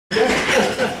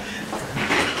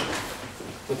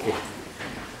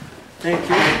Thank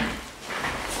you.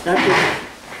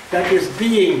 That is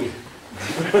being.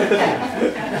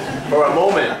 For a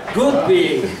moment. Good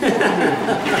being.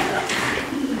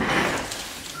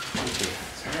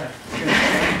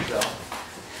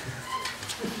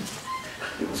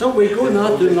 So we go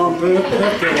now to number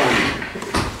 31.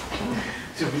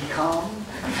 To become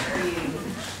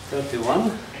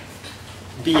 31.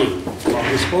 Being.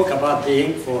 Well, we spoke about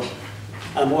being for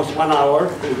almost 1 hour,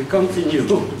 and we continue.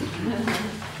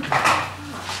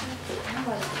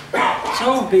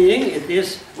 So being, it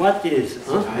is what is.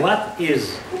 What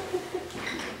is.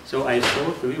 So I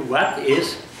show to you what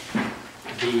is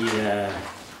the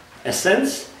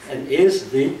essence and is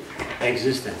the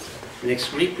existence.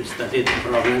 Next week we study the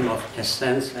problem of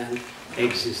essence and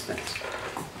existence.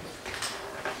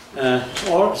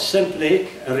 Or simply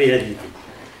reality.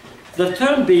 The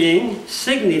term being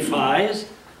signifies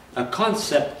a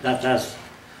concept that has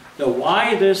the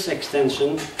widest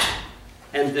extension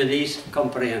and the least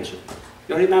comprehension.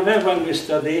 You remember when we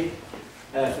study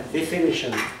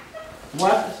definition,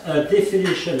 what a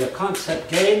definition, a concept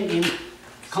gained in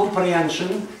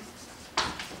comprehension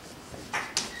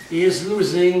is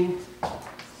losing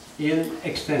in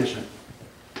extension.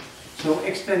 So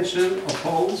extension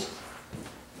opposes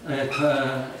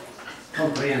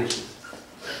comprehension.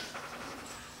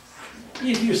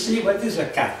 If you see what is a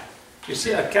cat, you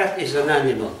see a cat is an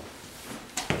animal.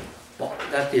 Well,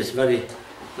 that is very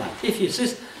nice. If you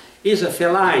see is a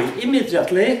feline,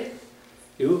 immediately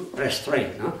you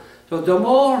restrain. Huh? So the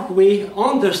more we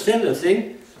understand the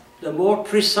thing, the more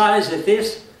precise it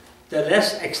is, the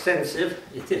less extensive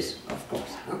it is, of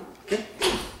course. Huh? Okay?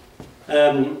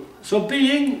 So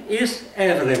being is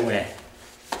everywhere.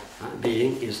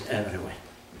 Being is everywhere.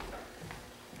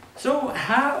 So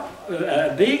how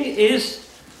being is,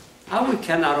 how we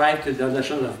can arrive to the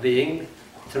notion of being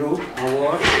through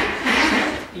our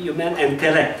human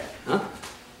intellect. Huh?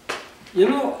 You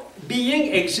know,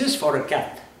 being exists for a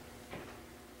cat.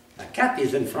 A cat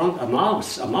is in front of a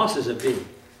mouse. A mouse is a being,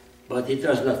 but it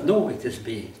does not know it is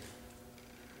being.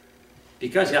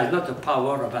 Because he has not the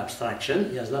power of abstraction,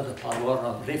 he has not the power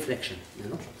of reflection, you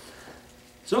know.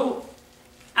 So,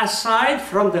 aside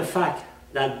from the fact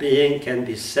that being can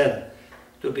be said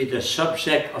to be the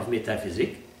subject of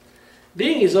metaphysics,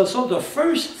 being is also the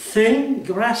first thing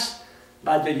grasped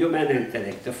by the human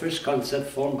intellect, the first concept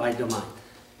formed by the mind.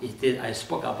 I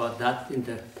spoke about that in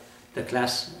the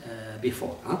class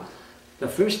before. Huh? The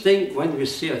first thing, when we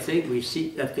see a thing, we see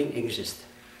that thing exists.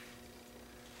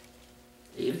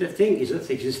 If the thing is not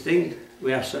existing,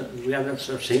 we are not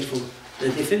searching for the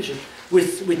definition.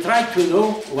 We try to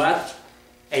know what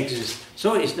exists.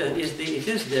 So it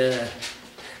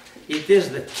is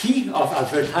the key of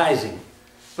advertising.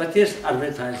 What is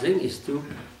advertising is to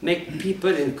make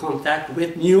people in contact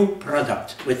with new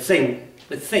products, with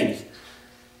things.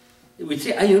 We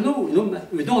say, you know,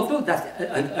 we don't know that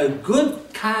a good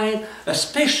kind, a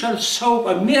special soap,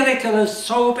 a miraculous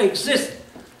soap exists.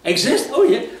 Exists? Oh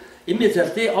yeah.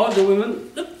 Immediately all the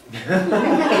women,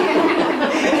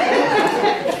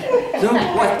 so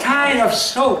what kind of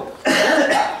soap?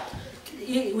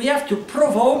 We have to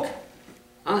provoke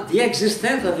the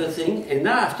existence of the thing, and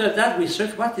now after that we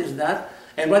search what is that,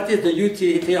 and what is the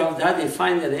utility of that, and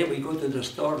finally we go to the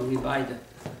store and we buy that.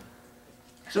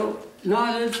 So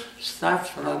knowledge starts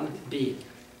from being.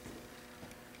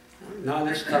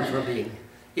 Knowledge starts from being.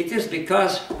 It is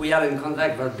because we are in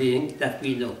contact with being that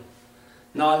we know.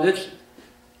 Knowledge,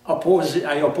 I oppose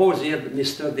here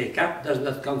Mr. Descartes, does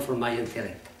not come from my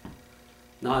intellect.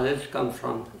 Knowledge comes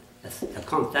from the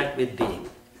contact with being.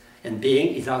 And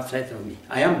being is outside of me.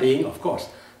 I am being, of course,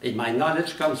 but my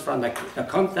knowledge comes from the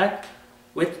contact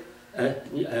with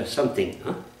something,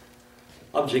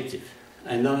 objective,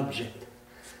 an object.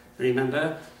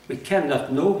 Remember, we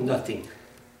cannot know nothing.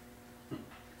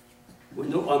 We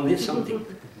know only something.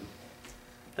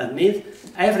 That means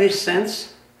every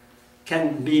sense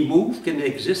can be moved, can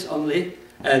exist only,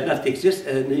 not exist,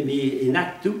 maybe in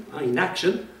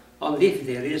action, only if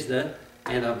there is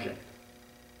an object.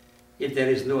 If there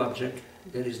is no object,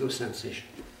 there is no sensation.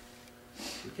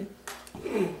 Okay?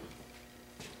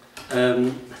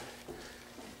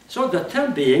 So the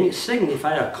term being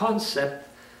signifies a concept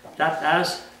that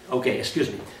has, okay, excuse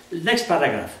me, next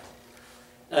paragraph.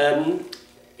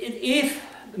 If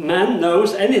man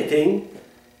knows anything,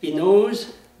 he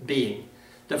knows being.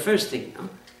 The first thing.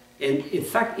 And in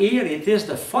fact, here it is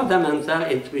the fundamental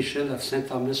intuition of St.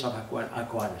 Thomas of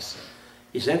Aquin.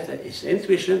 His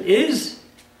intuition is,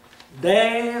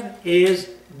 there is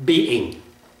being.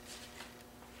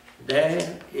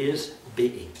 There is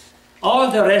being. All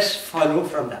the rest follow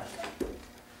from that.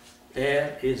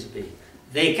 There is being.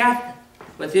 Descartes,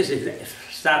 what is it?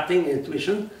 Starting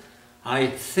intuition. I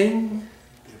think,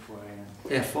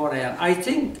 therefore I am. I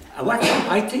think. What?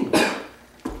 I think.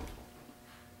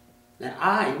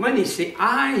 I. When you say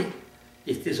I,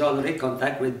 it is already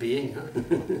contact with being.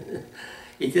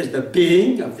 It is the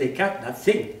being of Descartes, that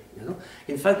thing. You know?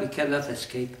 In fact, we cannot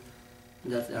escape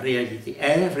that reality.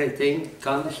 Everything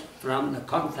comes from the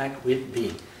contact with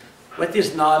being. What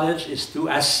is knowledge is to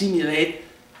assimilate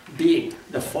being,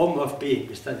 the form of being.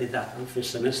 We studied that on first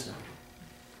semester.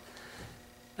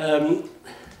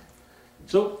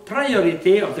 So,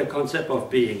 priority of the concept of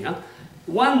being.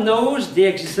 One knows the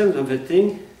existence of a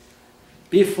thing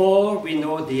before we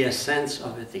know the essence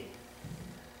of a thing.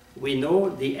 We know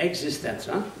the existence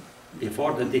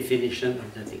before the definition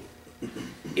of the thing.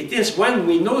 It is when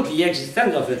we know the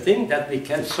existence of a thing that we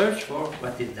can search for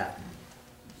what is that.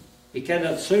 We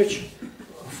cannot search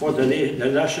for the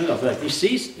notion of a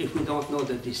disease if we don't know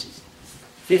the disease.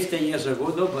 50 years ago,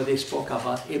 nobody spoke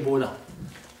about Ebola.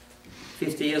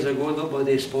 50 years ago,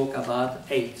 nobody spoke about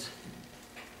AIDS.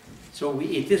 So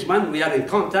it is when we are in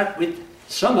contact with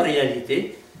some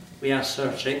reality, we are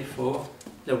searching for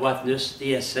the whatness,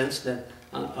 the essence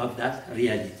of that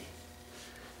reality.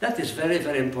 That is very,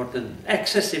 very important,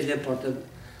 excessively important,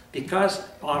 because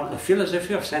the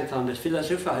philosophy of St. Thomas,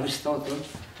 philosophy of Aristotle,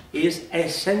 is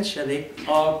essentially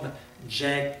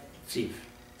objective.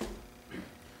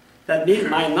 That means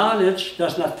my knowledge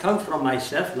does not come from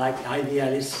myself, like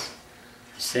idealists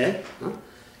say,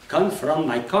 come from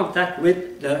my contact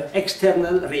with the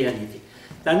external reality.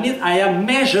 That means I am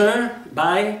measured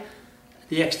by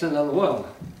the external world.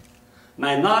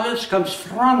 My knowledge comes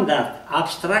from that,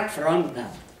 abstract from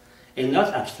that, and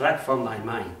not abstract from my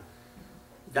mind.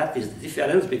 That is the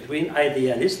difference between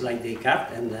idealists like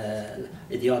Descartes and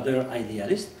the other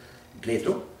idealists,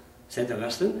 Plato, St.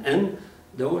 Augustine, and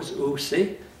those who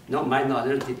say, no, my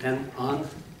knowledge depends on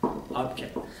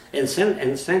object. And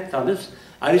St. Thomas,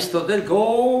 Aristotle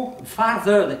go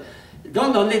farther.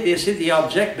 Don't only they see the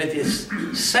object, but it's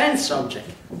sense object.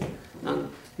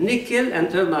 Nickel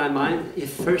enters my mind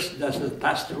if first does not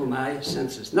pass through my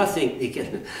senses. Nothing, nickel.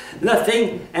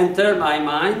 Nothing enters my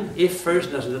mind if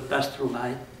first does not pass through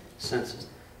my senses.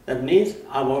 That means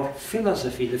our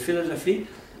philosophy, the philosophy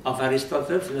of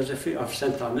Aristotle, philosophy of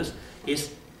St. Thomas, is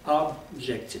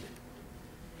objective.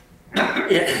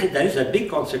 There is a big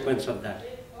consequence of that.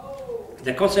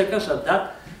 The consequence of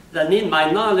that means my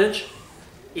knowledge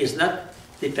is not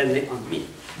depending on me.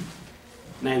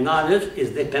 My knowledge is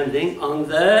depending on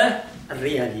the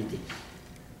reality.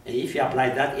 And if you apply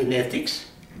that in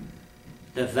ethics,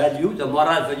 the value, the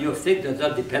moral value of things does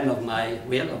not depend on my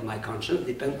will, of my conscience,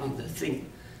 depends on the thing.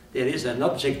 There is an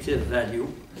objective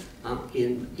value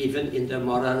even in the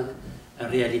moral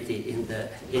reality,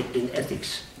 in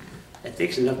ethics.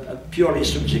 Ethics is not purely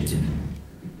subjective.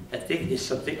 Ethics is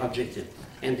something objective.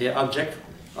 And the object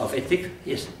of ethics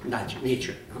is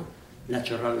nature,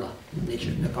 natural law, nature,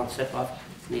 the concept of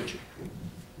nature.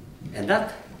 And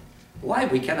that, why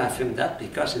we can affirm that?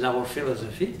 Because in our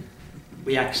philosophy,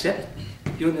 we accept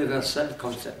universal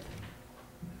concept,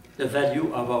 the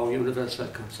value of our universal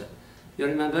concept. You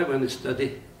remember when we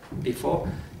studied before,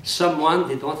 someone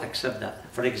did not accept that.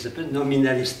 For example,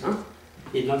 nominalist,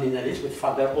 the nominalist with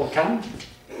Father Occam.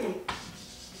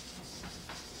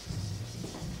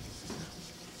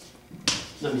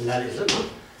 Nominalism,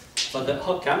 Father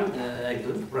Occam,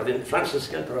 England,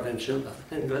 Franciscan Provincial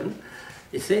of England,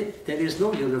 he said there is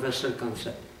no universal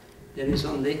concept. There is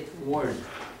only word,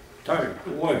 term,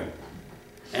 word.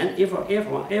 And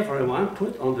everyone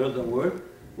put under the word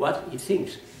what he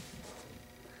thinks.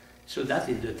 So that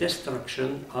is the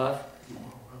destruction of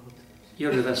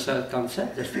universal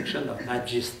concept, destruction of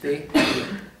majesty.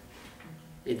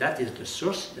 And that is the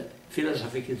source, the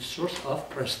philosophical source of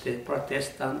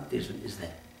Protestantism is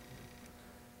there.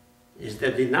 Is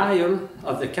the denial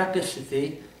of the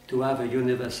capacity to have a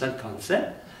universal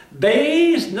concept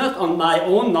based not on my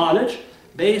own knowledge,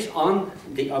 based on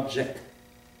the object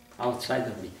outside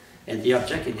of me. And the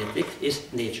object in ethics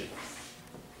is nature.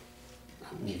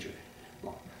 Nature.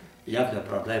 Well, you have the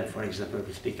problem, for example,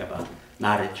 we speak about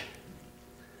marriage.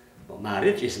 Well,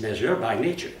 marriage is measured by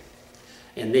nature.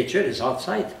 And nature is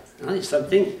outside. It's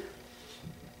something,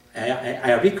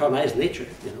 I recognize nature,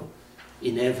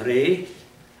 in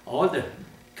all the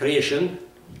creation,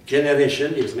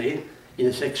 generation is made in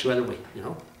a sexual way,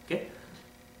 okay?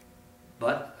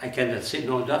 But I cannot say,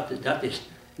 no, that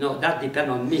depends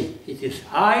on me. It is,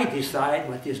 I decide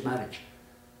what is marriage.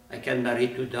 I can marry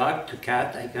two dogs, two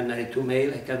cats, I can marry two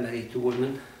males, I can marry two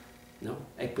women. No,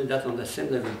 I put that on the same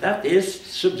level. That is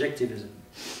subjectivism.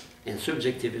 And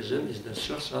subjectivism is the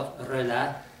source of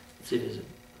relativity. subjectivism,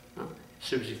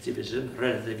 subjectivism,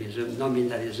 relativism,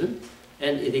 nominalism,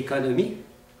 and in economy,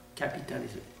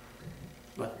 capitalism.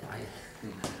 But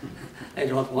I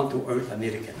don't want to hurt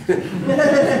American.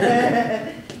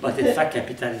 But in fact,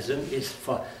 capitalism is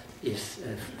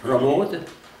promoted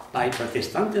by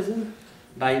Protestantism,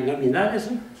 by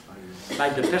nominalism, by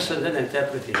the personal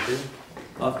interpretation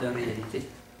of the reality.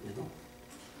 You know,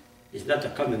 it's not a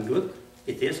common good;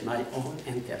 it is my own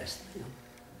interest. You know?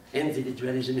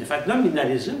 Individualism. In fact,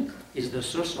 nominalism is the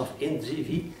source of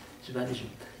individualism.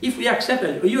 If we accept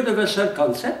a universal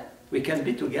concept, we can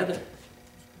be together.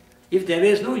 If there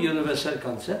is no universal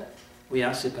concept, we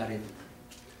are separated.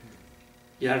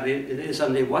 There is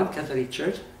only one Catholic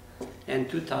Church and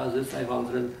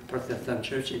 2,500 Protestant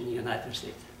churches in the United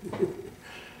States.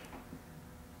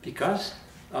 Because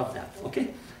of that,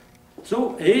 okay?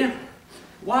 So here,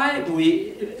 why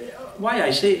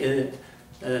I say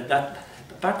that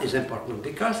part is important?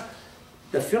 Because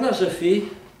the philosophy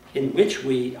in which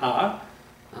we are,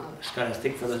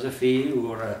 scholastic philosophy,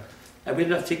 or I will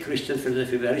not say Christian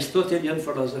philosophy, but Aristotelian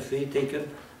philosophy taken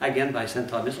again by St.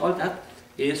 Thomas, all that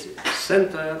is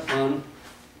centered on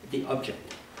the object.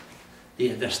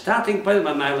 The starting point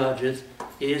of my knowledge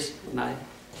is my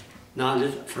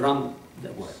knowledge from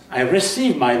the Word. I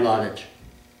receive my knowledge.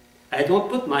 I don't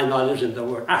put my knowledge in the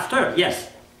Word. After, yes,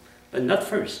 but not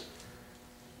first.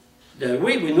 The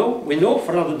way we know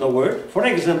from the Word. For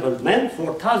example, men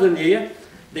for 1,000 years,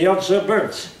 they observe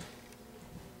birds.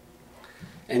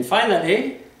 And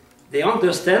finally, they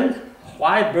understand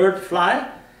why birds fly,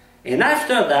 and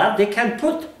after that, they can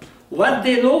put what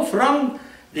they know from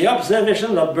the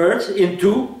observation of birds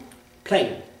into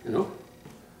plane, you know.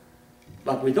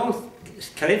 But we don't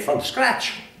create from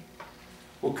scratch.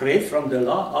 We create from the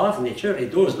law of nature, and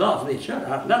those laws of nature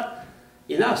are not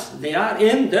in us. They are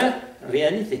in the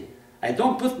reality. I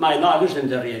don't put my knowledge in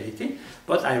the reality,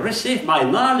 but I receive my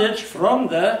knowledge from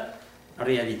the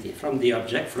reality, from the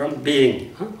object, from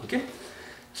being. Okay?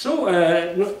 So,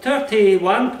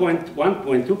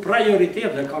 31.1.2, priority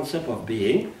of the concept of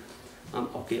being.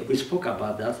 Okay, we spoke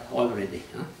about that already.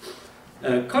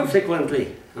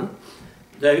 Consequently,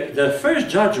 the first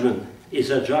judgment is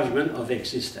a judgment of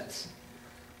existence,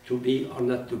 to be or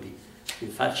not to be. In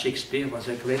fact, Shakespeare was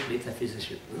a great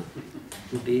metaphysician.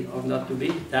 To be or not to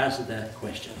be, that's the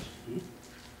question.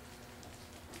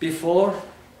 Before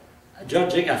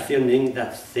judging, affirming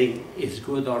that thing is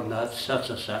good or not, such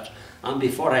and such, and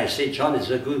before I say John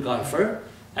is a good golfer,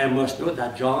 I must know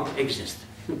that John exists.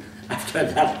 After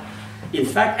that, in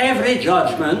fact, every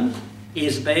judgment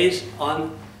is based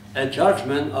on a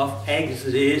judgment of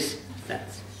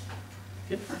existence.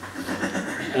 Okay?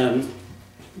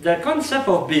 The concept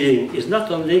of being is not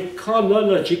only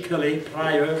chronologically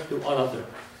prior to all other,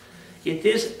 it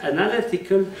is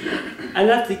analytically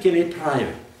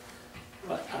prior,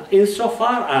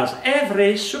 insofar as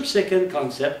every subsequent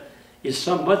concept is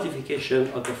some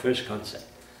modification of the first concept.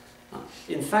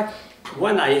 In fact,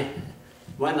 when I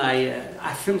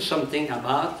affirm something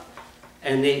about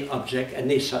any object,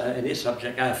 any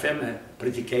subject, I affirm a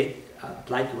predicate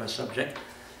applied to a subject,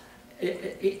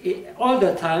 all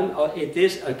the time it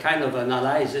is a kind of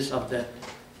analysis of the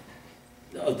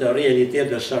reality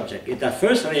of the subject. In the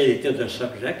first reality of the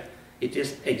subject, it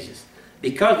is exists.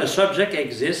 Because the subject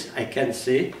exists, I can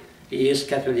say he is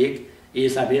Catholic, he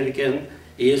is American,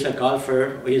 he is a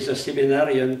golfer, or he is a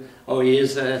seminarian, or he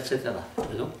is etc.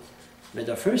 You know? But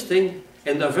the first thing,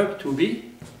 and the verb to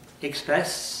be,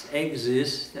 express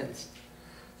existence.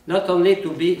 Not only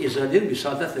to be is a link, we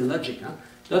saw that in logic. Huh?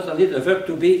 Not only the verb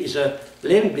to be is a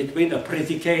link between a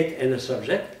predicate and a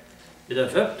subject, but the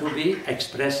verb to be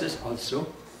expresses also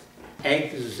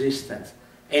existence.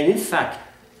 And in fact,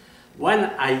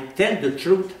 when I tell the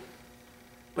truth,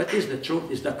 what is the truth?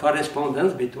 Is the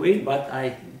correspondence between what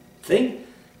I think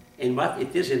and what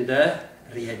it is in the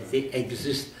reality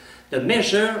exists. The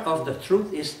measure of the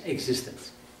truth is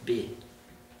existence, being.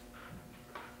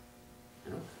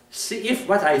 You know? See if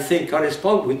what I think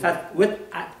corresponds with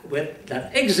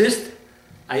that exists,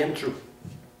 I am true.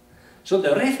 So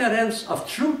the reference of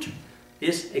truth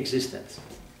is existence.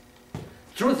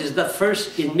 Truth is not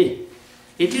first in me.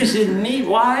 It is in me,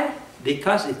 why?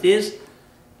 Because it is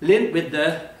linked with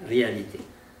the reality.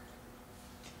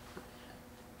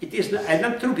 It is not, I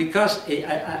am true because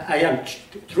I am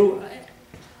true.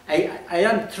 I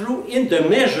am true in the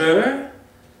measure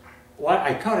where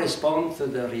I correspond to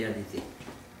the reality.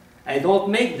 I don't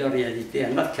make the reality,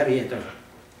 I'm not creator.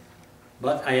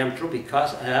 But I am true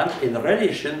because I am in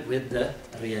relation with the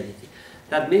reality.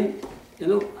 That means, you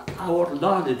know, our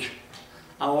knowledge,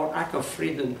 our act of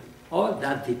freedom, all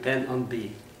that depend on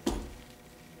being.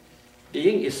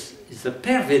 Being is the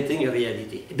pervading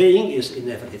reality. Being is in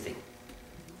everything.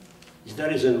 It's the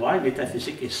reason why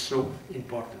metaphysics is so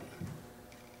important.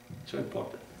 So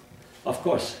important. Of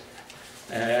course,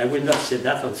 I will not say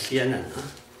that on CNN. Huh?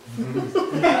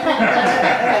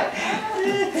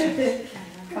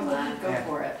 Come on, go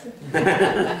for it.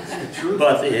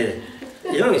 But,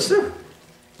 you know, it's true.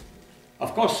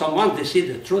 Of course, someone, they see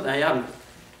the truth.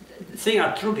 Things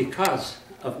are true because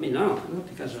of me. No, not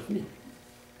because of me.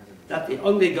 That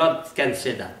only God can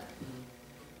say that.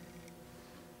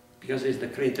 Because He's the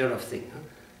creator of things. Huh?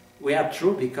 We are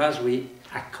true because we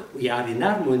are in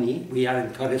harmony, we are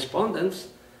in correspondence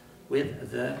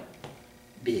with the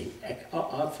being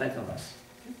outside of us.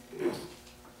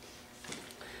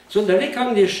 So the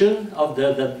recognition of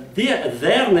the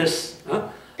awareness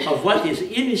of what is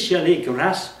initially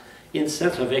grasped in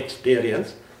sense of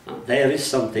experience, there is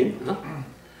something,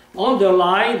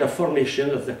 underlie the formation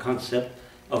of the concept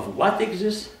of what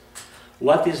exists,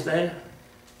 what is there,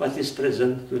 what is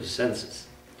present to the senses.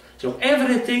 So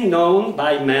everything known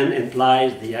by man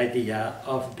implies the idea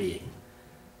of being.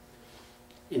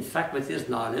 In fact, with this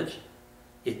knowledge,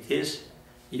 it is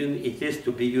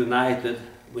to be united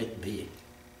with being.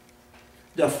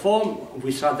 The form,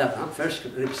 we saw that first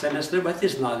semester, what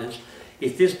is knowledge?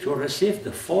 It is to receive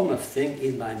the form of thing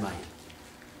in my mind.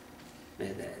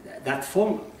 That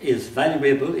form is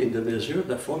valuable in the measure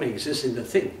the form exists in the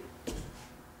thing.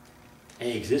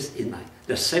 It exists in mind.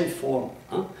 The same form.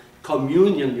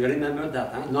 Communion, you remember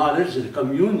that? Knowledge is a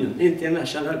communion,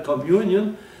 international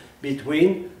communion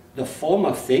between the form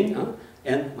of thing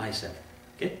and myself.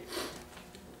 Okay?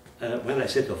 When I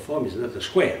say the form is not a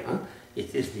square,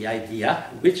 it is the idea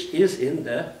which is in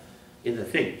the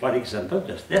thing. For example,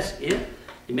 this desk here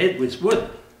is made with wood,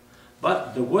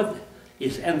 but the wood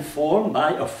is informed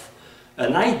by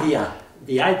an idea,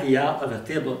 the idea of a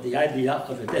table, the idea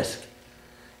of a desk.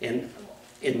 And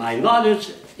in my knowledge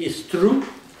is true.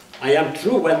 I am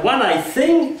true when what I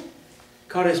think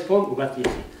corresponds to what you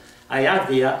see. I have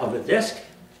the idea of a desk,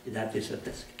 that is a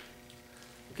desk.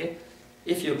 Okay?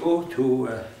 If you go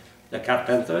to the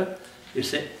carpenter, you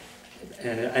say,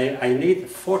 I need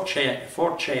four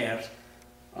chairs.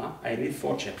 I need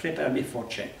 4 chairs. Prepare me 4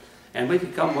 chairs. And when you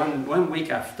come one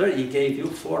week after, he gave you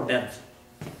 4 beds.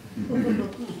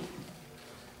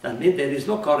 That means there is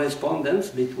no correspondence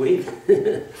between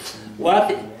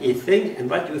what he thinks and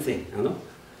what you think. You know?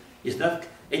 Is that,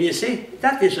 and you say,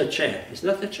 that is a chair. It's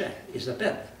not a chair, it's a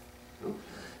bed. You know?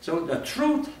 So the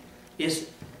truth is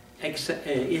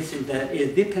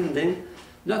depending,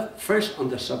 not first on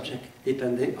the subject,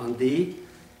 depending on the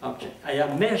object. I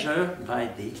am measured by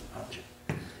the object.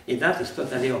 And that is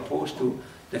totally opposed to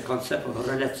the concept of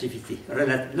relativity.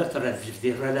 Not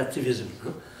relativity, relativism.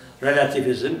 Huh?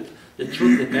 Relativism, the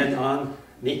truth depends on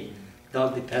me,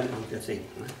 don't depend on the thing.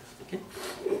 Right? Okay?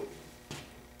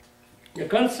 The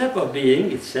concept of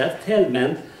being itself tells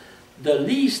man the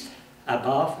least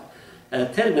above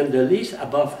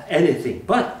anything,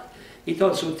 but it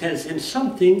also tells him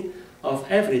something of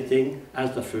everything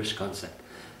as the first concept.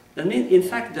 That means, in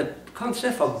fact, the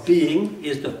concept of being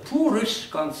is the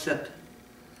poorest concept.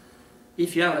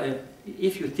 If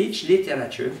you teach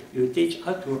literature, you teach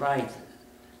how to write.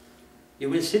 You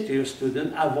will say to your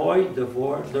student, avoid the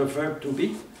verb to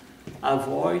be,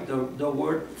 avoid the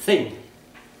word thing.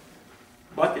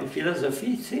 But in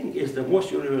philosophy, thing is the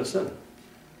most universal,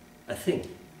 a thing.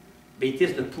 But it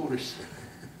is the poorest.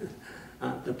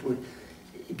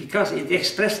 Because it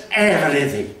expresses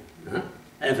everything.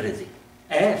 Everything.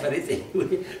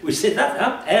 Everything. We say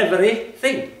that,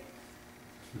 everything.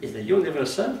 It's the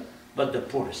universal, but the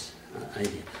poorest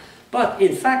idea. But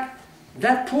in fact,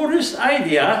 that poorest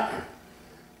idea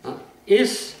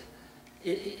is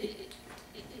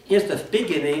the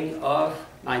beginning of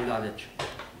my knowledge.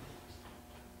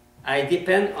 I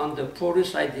depend on the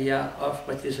poorest idea of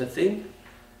what is a thing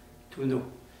to know.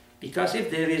 Because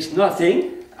if there is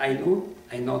nothing, I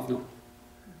not know.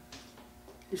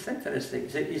 It's interesting.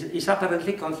 It's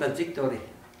apparently contradictory.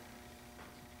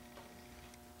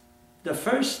 The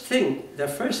first thing, the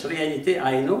first reality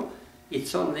I know,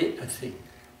 it's only a thing.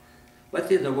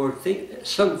 What is the word thing?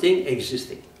 Something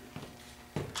existing.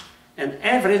 And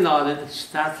every knowledge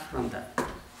starts from that.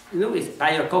 You know,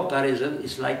 by a comparison,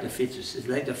 it's like the fetus, it's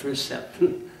like the first cell.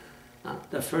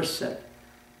 The first cell.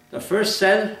 The first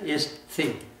cell is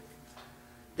thing.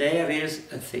 There is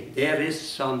a thing, there is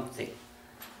something.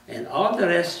 And all the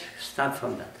rest start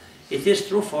from that. It is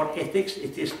true for ethics,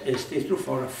 it is true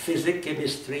for physics,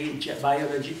 chemistry,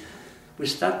 biology. We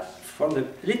start from the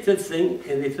little thing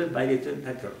and little by little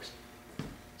that grows.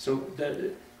 So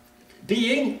the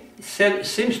being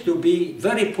seems to be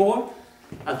very poor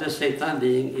at the same time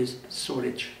being is so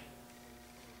rich.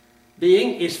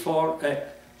 Being is for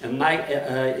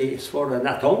is for an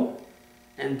atom,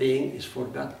 and being is for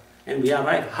God. And we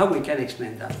arrive how we can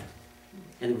explain that.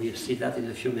 And we'll see that in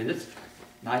a few minutes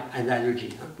by analogy.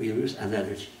 Huh? We use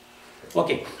analogy.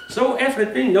 Okay, so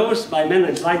everything knows by man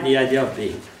implied the idea of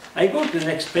being. I go to the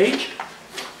next page,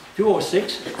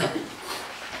 206.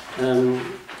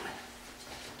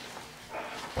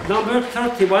 Number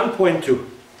 31.2.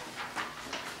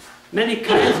 Many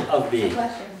kinds of being.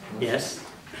 Yes.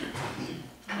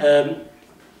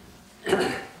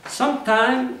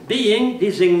 Sometimes being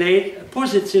designate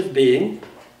positive being.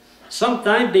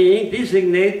 Sometimes being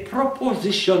designate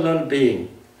propositional being.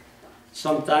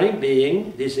 Sometimes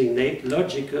being designate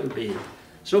logical being.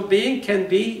 So being can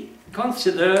be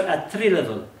considered at three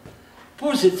levels.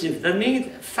 Positive, that means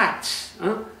facts,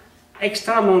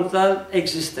 extramental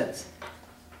existence.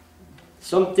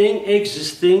 Something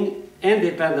existing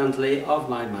independently of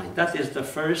my mind. That is the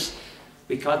first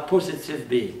we call positive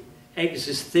being.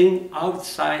 Existing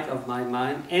outside of my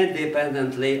mind,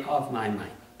 independently of my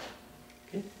mind.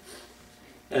 Okay?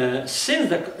 Since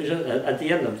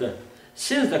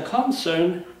the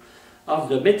concern of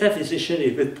the metaphysician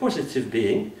is with positive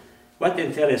being, what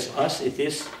interests us, it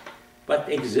is what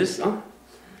exists,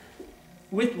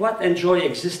 with what enjoy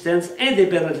existence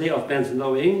independently of man's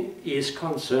knowing is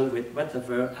concerned with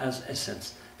whatever has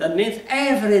essence. That means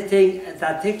everything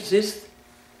that exists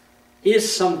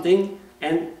is something,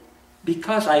 and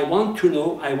because I want to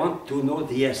know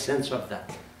the essence of that.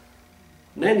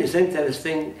 Man is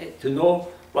interesting to know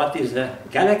what is a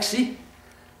galaxy.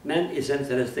 Man is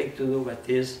interesting to know what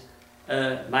is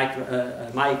a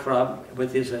microbe,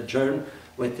 what is a germ,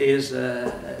 what is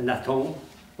an atom,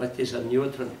 what is a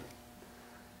neutron.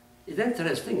 It's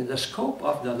interesting in the scope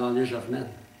of the knowledge of man,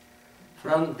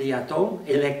 from the atom,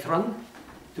 electron,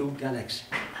 to galaxy.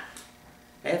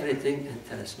 Everything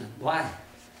interests man. Why?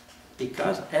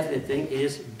 Because everything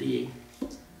is being.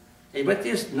 And what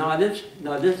is knowledge?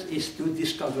 Knowledge is to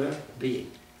discover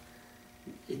being.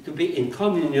 To be in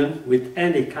communion with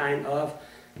any kind of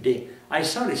being. I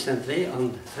saw recently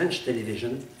on French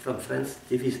television, from France,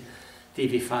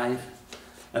 TV5,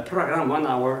 a program 1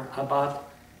 hour about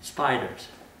spiders.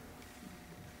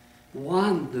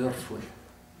 Wonderful.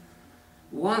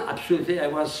 Absolutely,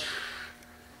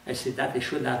 I said that I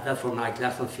should have that for my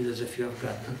class on philosophy of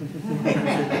God.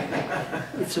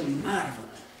 It's a marvel.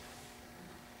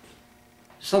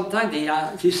 Sometimes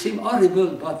they seem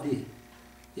horrible, but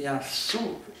they are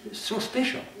so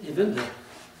special. Even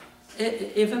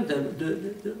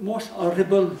the most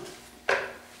horrible.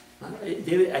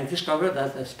 I discovered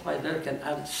that a spider can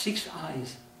have 6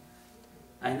 eyes.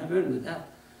 I never knew that.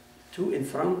 2 in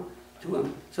front.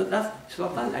 So that's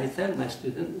sometimes I tell my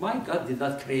students, why God did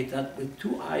not create that with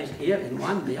 2 eyes here and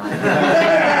 1 behind?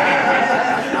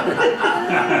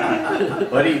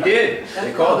 But he did.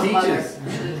 They call teachers.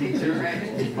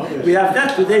 We have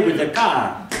that today with the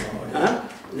car. Huh?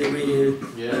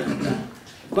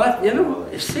 But you know,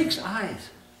 6 eyes.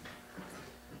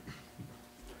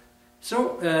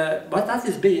 So, but that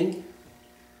is being.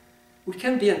 We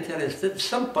can be interested.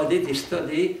 Somebody they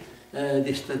study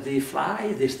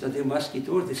flies, they study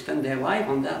mosquitoes, they spend their life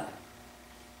on that.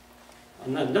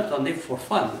 And not only for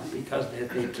fun, because they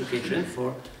have implication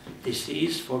for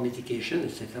disease, for medication,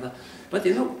 etc. But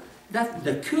you know, that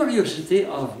the curiosity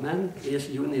of man is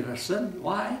universal.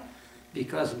 Why?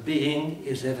 Because being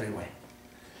is everywhere.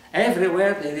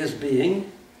 Everywhere there is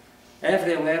being,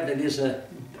 everywhere there is a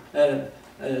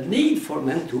need for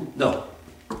man to know.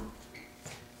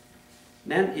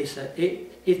 Man is an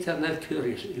eternal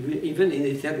curious. Even in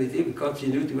eternity, we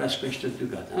continue to ask questions to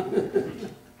God.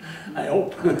 I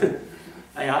hope.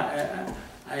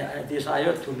 I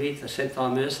desire to meet St.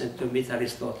 Thomas and to meet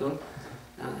Aristotle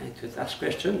and to ask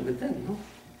questions with them. No?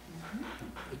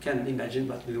 We can imagine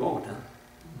what we want. Huh?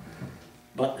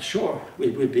 But sure, we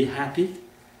will be happy.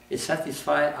 It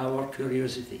satisfies our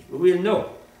curiosity. We will know,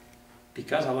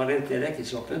 because our intellect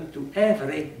is open to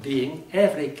every being,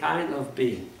 every kind of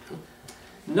being.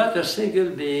 Not a single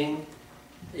being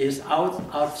is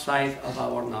outside of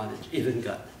our knowledge, even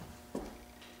God.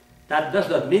 That does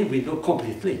not mean we know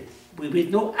completely. We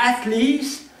know at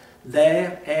least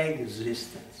their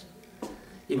existence.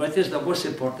 What is the most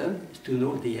important is to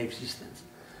know the existence.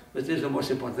 What is the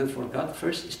most important for God?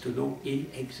 First is to know He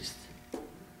exists.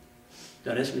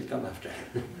 The rest will come after.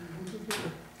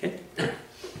 Okay?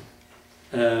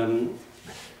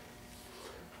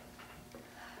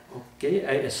 Okay,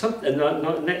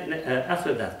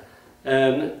 after that.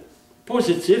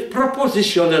 Positive,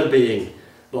 propositional being.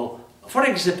 Well, for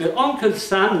example, Uncle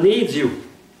Sam needs you.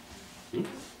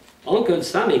 Uncle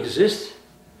Sam exists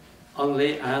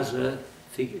only as a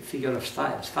figure of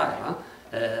style. Huh?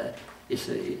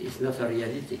 It's not a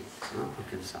reality. Huh?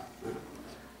 Uncle Sam.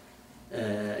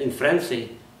 In France,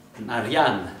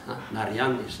 Marianne. Huh?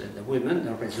 Marianne is the woman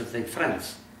representing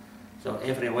France. So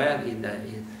everywhere in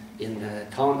the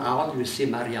town hall you see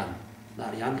Marianne.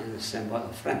 Marianne is a symbol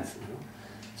of France. You know?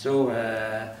 So,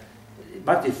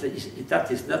 but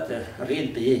that is not a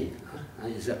real being. Huh?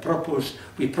 It's a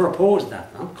we propose that,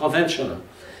 huh? Conventional.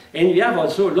 And we have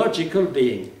also logical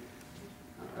being.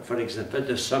 For example,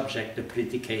 the subject, the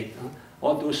predicate, huh?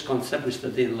 All those concepts we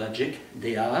study in logic,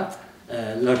 they are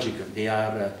logical. They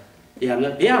are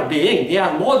being. They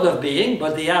are mode of being,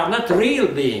 but they are not real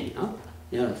being. Huh?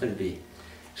 They are not real being.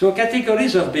 So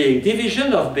categories of being,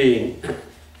 division of being.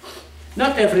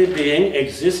 Not every being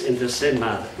exists in the same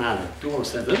manner.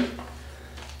 207.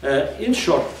 In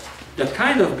short, the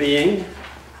kind of being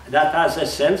that has a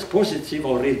sense, positive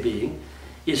or real being,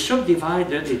 is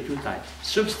subdivided in two types,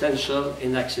 substantial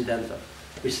and accidental.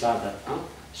 We saw that, huh?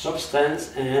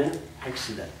 Substance and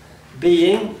accident.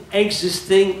 Being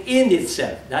existing in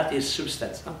itself, that is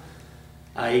substance. Huh?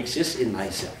 I exist in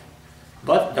myself.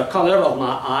 But the color of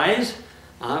my eyes,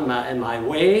 my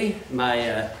way,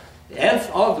 my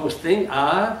health, all those things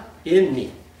are in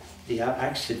me. They are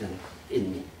accident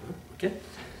in me. Huh? Okay?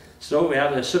 So we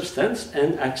have a substance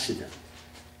and accident.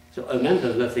 So a man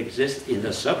does not exist in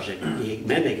the subject, the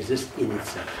man exists in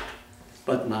itself.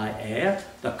 But my hair,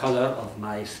 the color of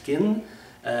my skin,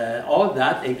 all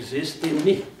that exists in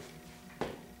me.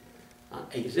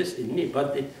 Exists in me,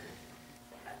 but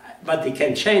they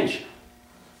can change.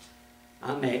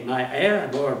 My hair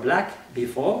were black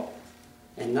before,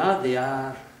 and now they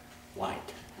are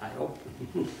white, I hope.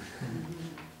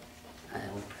 I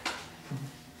hope.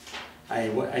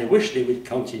 I wish they would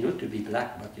continue to be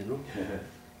black, but you know.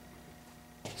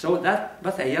 So that,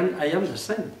 but I am the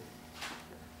same.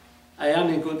 I am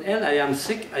in good health, I am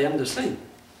sick, I am the same.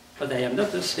 But I am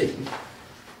not the same.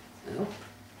 You know?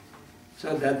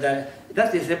 So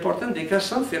that is important because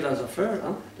some philosophers,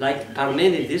 like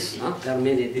Parmenides,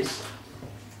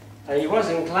 he was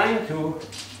inclined to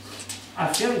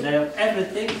affirm that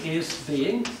everything is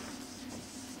being.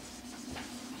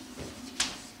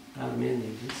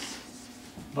 Parmenides.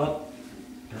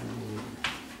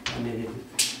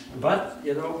 But,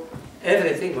 you know,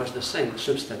 everything was the same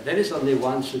substance. There is only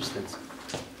one substance,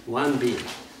 one being.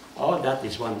 All that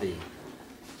is one being.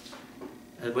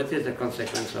 What is the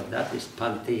consequence of that? Is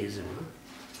pantheism.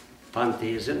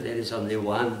 Pantheism, there is only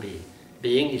one being.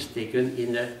 Being is taken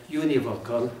in a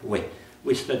univocal way.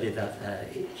 We studied that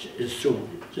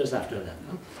soon, just after that.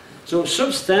 No? So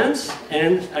substance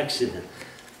and accident.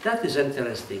 That is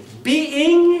interesting.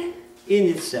 Being in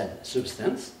itself,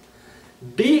 substance.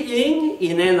 Being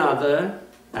in another,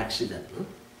 accident. No?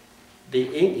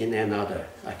 Being in another,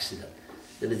 accident.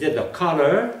 The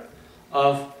color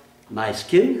of my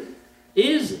skin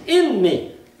is in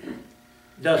me,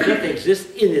 does not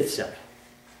exist in itself.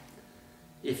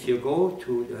 If you go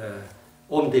to the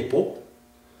Home Depot,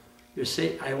 you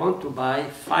say, I want to buy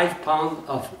 5 pounds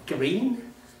of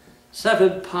green,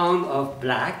 7 pounds of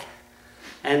black,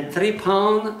 and 3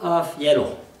 pounds of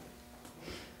yellow.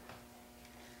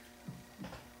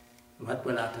 What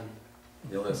will happen?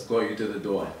 They'll escort you to the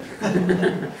door.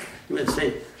 You will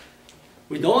say,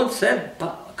 we don't sell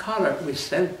color, we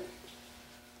sell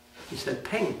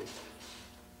paint.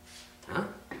 Huh?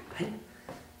 Paint.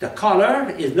 The color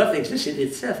is not exist in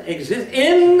itself, exists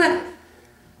in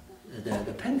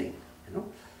the painting. You know?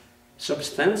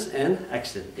 Substance and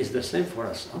accident is the same for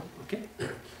us. Huh? Okay?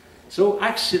 So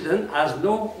accident has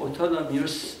no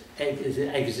autonomous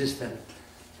existence.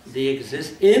 They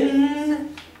exist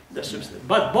in the substance.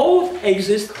 But both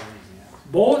exist,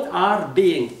 both are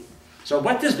being. So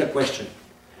what is the question?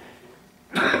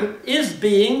 Is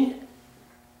being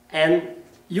an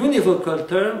univocal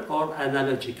term or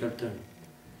analogical term?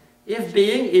 If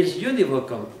being is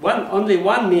univocal, only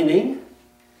one meaning,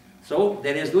 so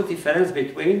there is no difference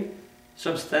between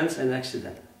substance and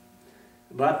accident.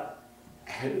 But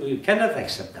we cannot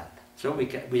accept that. So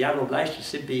we are obliged to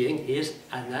say being is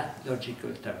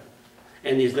analogical term.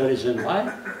 And is the reason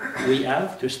why we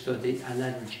have to study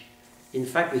analogy. In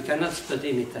fact, we cannot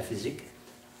study metaphysics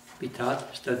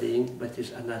without studying what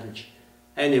is analogy.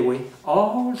 Anyway,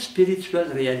 all spiritual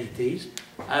realities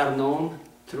are known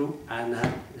through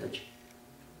analogy.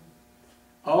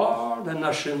 All the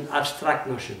notion, abstract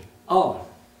notion, all.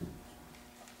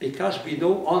 Because we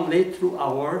know only through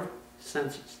our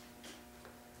senses.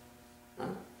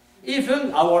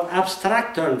 Even our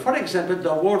abstract term, for example,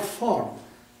 the word form.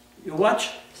 You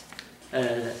watch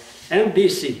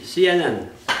NBC, CNN,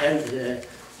 and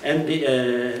and the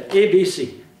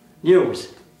ABC,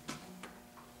 news.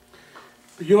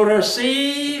 You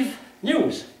receive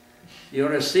news. You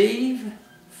receive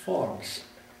forms.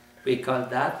 We call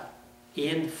that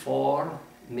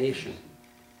information.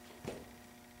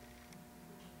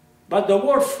 But the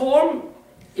word form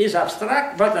is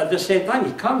abstract, but at the same time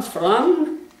it comes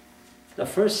from the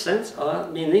first sense or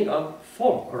meaning of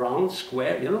form, round,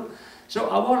 square, you know. So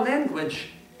our language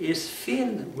is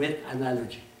filled with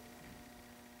analogy.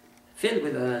 Filled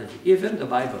with analogy. Even the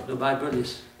Bible. The Bible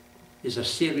is a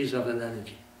series of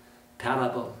analogy.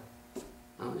 Parable.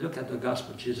 Look at the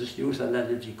gospel. Jesus used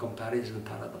analogy, comparison,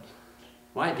 parable.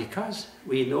 Why? Because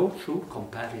we know through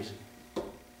comparison.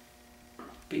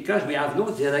 Because we have no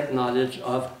direct knowledge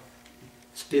of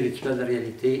spiritual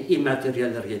reality,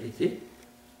 immaterial reality.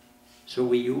 So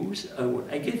we use a word.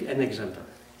 I give an example.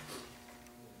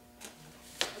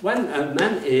 When a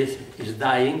man is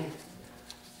dying,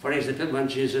 for example, when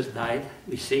Jesus died,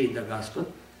 we say in the gospel,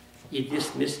 he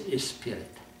dismissed his spirit.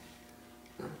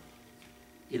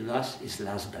 He lost his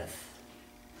last breath.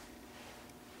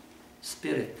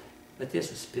 Spirit. What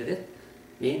is a spirit?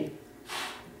 Means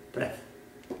breath.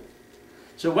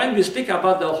 So when we speak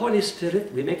about the Holy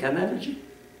Spirit, we make analogy.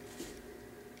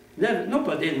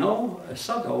 Nobody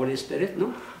saw the Holy Spirit,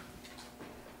 no?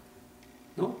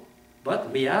 No?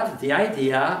 But we have the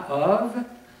idea of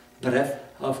breath,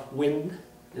 of wind,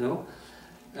 you know,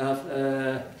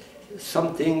 of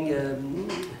something, you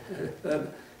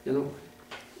know,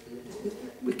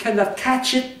 we cannot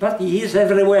catch it, but he is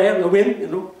everywhere, the wind, you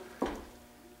know.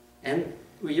 And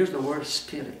we use the word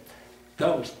spirit,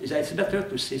 ghost. It's better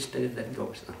to say spirit than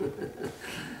ghost.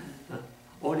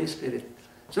 Holy Spirit.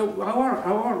 So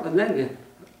our language,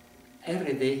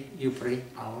 every day you pray,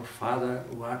 our Father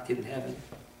who art in heaven.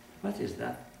 What is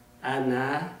that?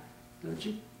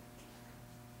 Analogy.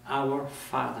 Our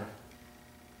Father.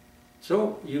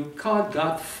 So you call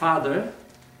God Father.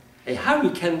 And how we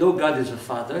can know God is a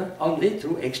Father? Only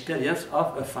through experience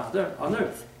of a Father on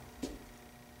earth.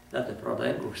 That's the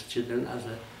problem whose children has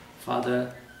a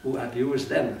father who abuse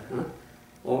them. Huh?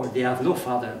 Or they have no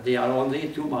father, they are only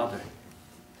two mothers.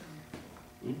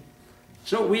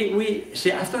 So we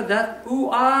say after that, who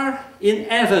are in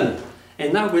heaven.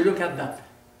 And now we look at that.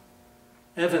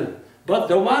 Heaven. But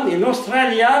the one in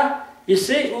Australia, he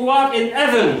say, who are in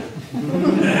heaven.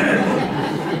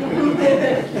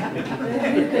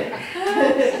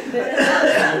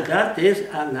 And that is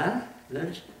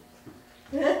analogy.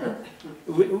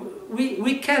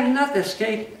 We cannot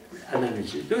escape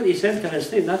analogy. It's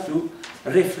interesting not to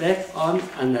reflect on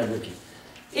analogy.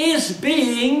 Is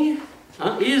being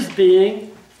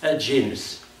a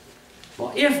genus?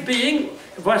 Well, if being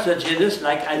was a genus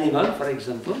like animal, for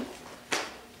example,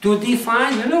 to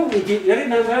define, you know, you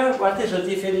remember what is the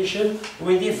definition?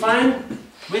 We define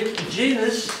with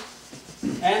genus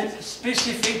and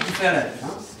specific difference.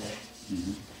 Huh?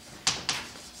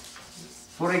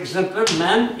 For example,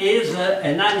 man is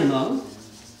an animal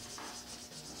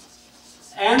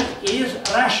and is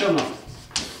rational.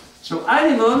 So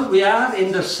animal, we are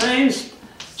in the same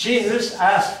genus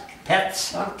as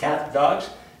pets, cat, dogs,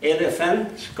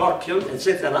 elephant, scorpion,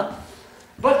 etc.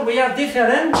 But we are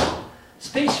different,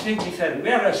 specific different.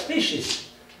 We are a species.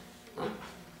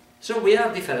 So we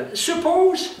are different.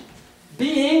 Suppose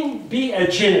being be a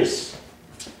genus.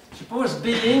 Suppose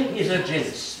being is a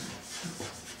genus.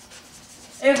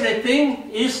 Everything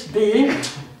is being,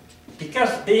 because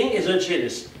being is a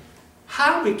genus.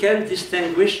 How we can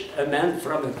distinguish a man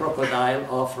from a crocodile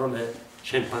or from a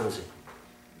chimpanzee?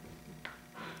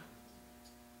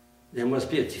 There must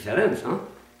be a difference, huh?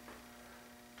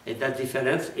 And that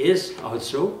difference is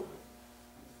also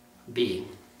being.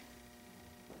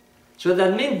 So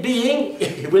that means being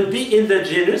will be in the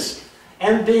genus,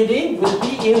 and being will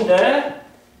be in the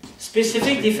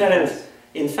specific difference.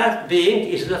 In fact, being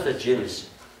is not a genus.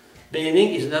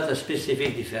 Being is not a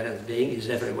specific difference. Being is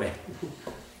everywhere.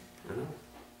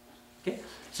 Okay?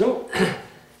 So,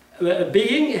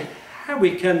 being, how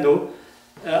we can know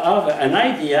of an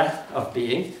idea of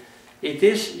being, it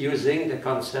is using the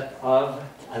concept of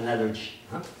analogy.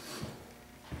 Huh?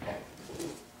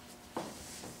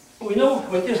 We know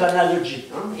what is analogy.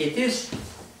 Huh? It is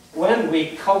when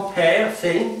we compare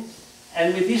things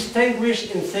and we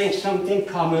distinguish in things something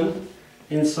common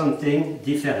in something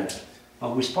different.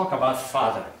 Well, we spoke about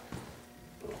Father.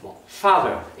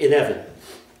 Father in heaven,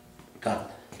 God.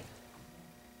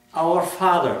 Our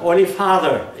Father, Holy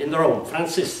Father in Rome,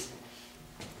 Francis.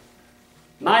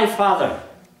 My Father,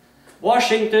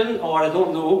 Washington, or I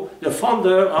don't know, the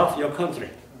founder of your country,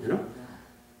 you know?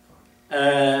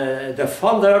 The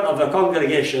founder of the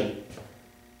congregation,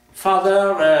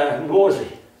 Father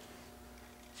Mosey,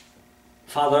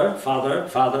 father, father,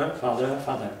 father, father,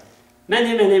 father.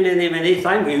 Many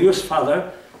times we use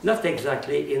father, not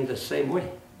exactly in the same way.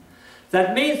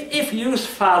 That means if you use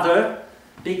father,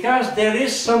 because there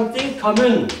is something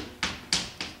common.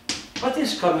 What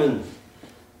is common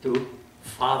to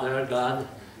Father God,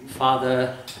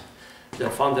 Father, the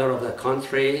founder of the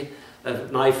country,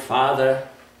 my father?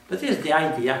 What is the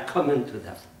idea common to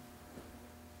that?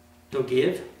 To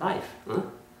give life, huh?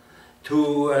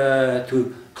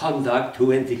 To conduct,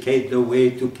 to indicate the way,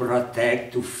 to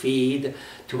protect, to feed,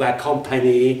 to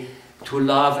accompany, to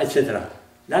love, etc.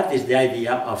 That is the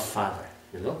idea of father,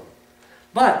 you know.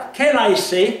 But can I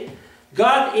say,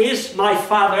 God is my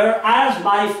father, as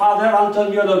my father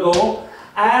Antonio Legault,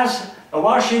 as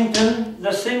Washington,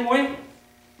 the same way?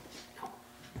 No.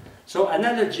 So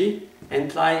analogy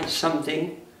implies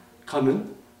something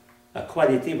common, a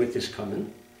quality which is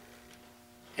common,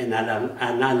 an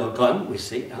analogon, we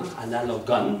say,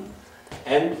 analogon,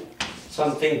 and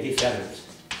something different.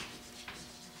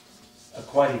 A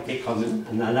quality common,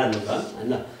 an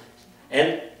analogon,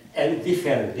 and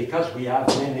different, because we have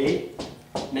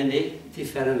many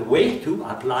different ways to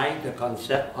apply the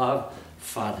concept of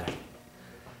father.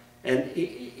 And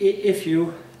if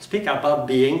you speak about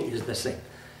being, it's the same.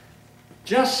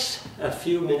 Just a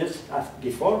few minutes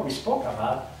before, we spoke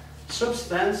about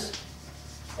substance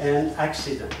and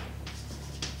accident.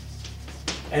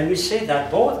 And we say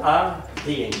that both are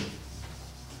being.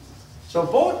 So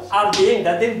both are being,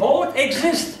 that they both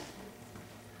exist.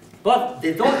 But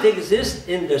they don't exist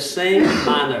in the same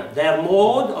manner. Their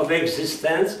mode of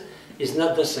existence is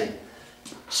not the same.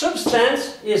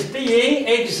 Substance is being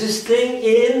existing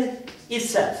in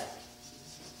itself.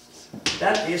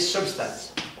 That is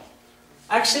substance.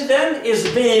 Accident is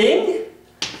being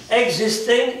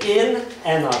existing in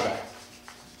another.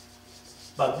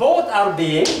 But both are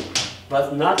being,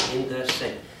 but not in the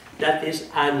same. That is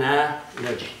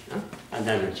analogy. Huh?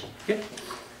 Analogy. Okay?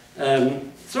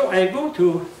 So I go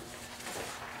to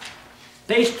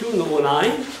page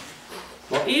 209.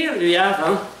 Well, here we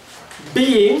have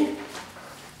being,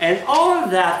 and all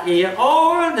that here,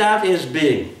 all that is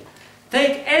being.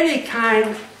 Take any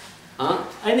kind,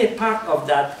 any part of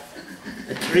that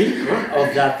tree,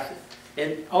 of that,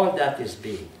 and all that is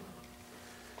being.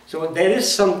 So there is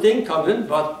something common,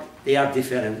 but they are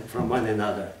different from one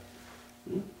another.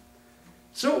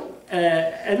 So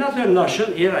another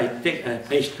notion here, I take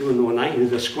page 209 in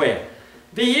the square.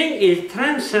 Being is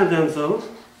transcendental,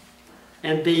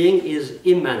 and being is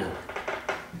immanent.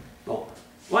 Well,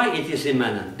 why it is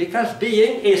immanent? Because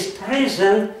being is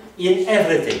present in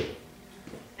everything.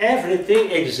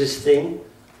 Everything existing,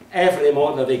 every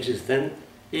mode of existence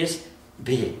is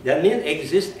being. That means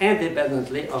exists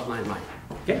independently of my mind.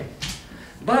 Okay?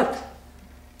 But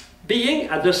being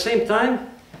at the same time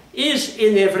is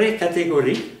in every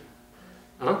category.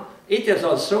 It is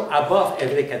also above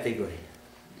every category.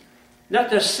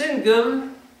 Not a single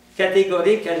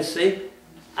category can say,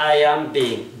 I am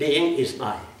being. Being is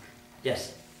mine.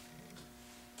 Yes.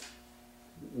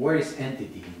 Where is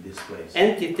entity in this place?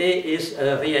 Entity is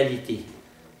a reality,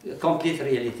 a complete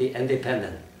reality,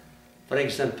 independent. For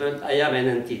example, I am an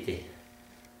entity.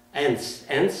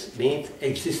 Ens means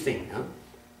existing. Huh?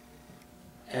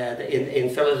 In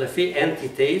philosophy,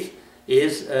 entities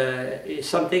is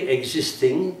something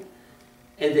existing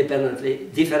independently,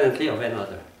 differently of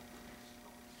another.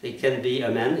 It can be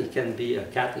a man, it can be a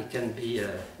cat, it can be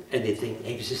anything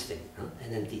existing,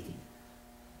 an entity.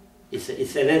 It's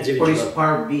an individual. But it's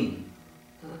part of being.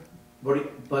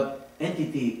 But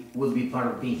entity will be part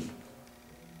of being.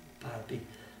 Part of being.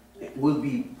 Will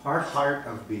be part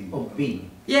of being. of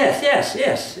being. Yes.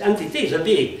 Entity is a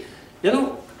being. You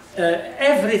know,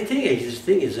 everything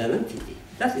existing is an entity.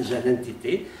 That is an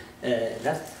entity.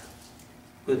 That's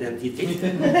good entity.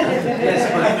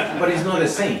 Yes, but it's not the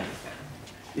same.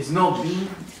 It's not being.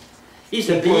 It's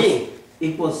a being.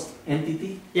 Equals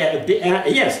entity? Yeah,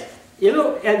 yes. You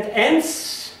know, and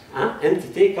ens,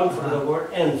 entity comes from the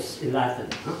word ens in Latin.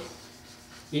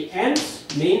 The ens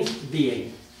means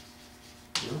being.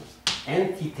 You know?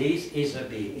 Entities is a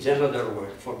being. It's another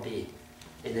word for being.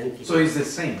 An entity. So it's the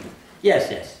same?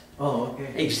 Yes. Oh,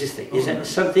 okay. Existing. It's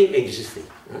something existing.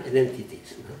 An entity.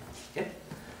 Okay?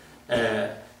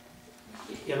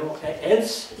 You know,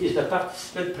 ens is the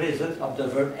participle present of the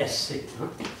verb esse.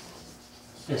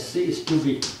 Esse is to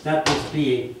be. That is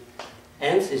being.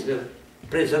 Ens is the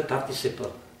present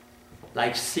participle,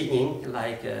 like singing,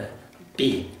 like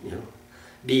being. You know,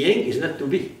 being is not to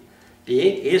be.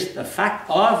 Being is the fact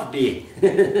of being,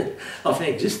 of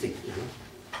existing. You know?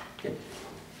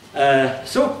 Okay.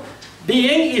 So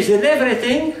being is in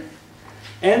everything,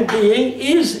 And being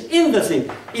is in the thing,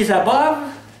 is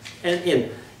above and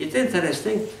in. It's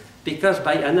interesting because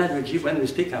by analogy, when we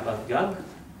speak about God,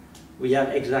 we have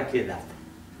exactly that.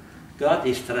 God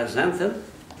is transcendent,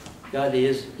 God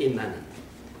is immanent.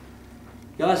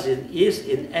 God is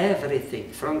in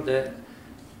everything, from the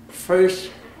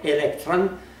first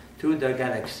electron to the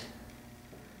galaxy.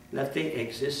 Nothing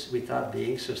exists without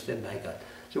being sustained by God.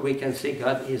 So we can say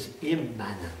God is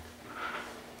immanent.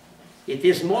 It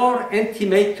is more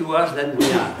intimate to us than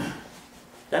we are.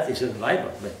 That is in the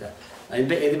Bible. But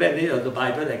anybody of the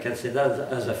Bible, I can say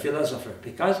that as a philosopher,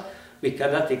 because we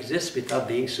cannot exist without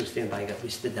being sustained by God. We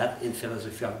study that in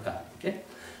philosophy of God. Okay?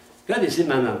 God is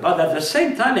immanent, but at the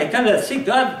same time, I cannot say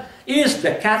God is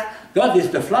the cat, God is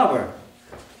the flower.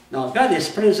 No, God is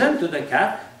present to the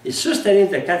cat, is sustaining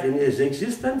the cat in his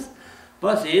existence,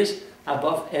 but he is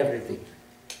above everything.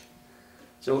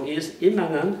 So he is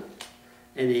immanent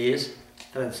and he is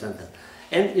transcendent.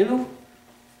 And you know,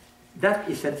 that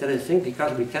is interesting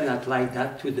because we can apply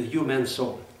that to the human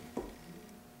soul.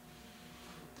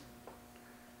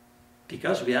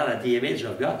 Because we are at the image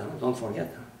of God, don't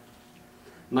forget.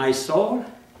 My soul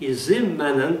is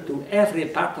immanent to every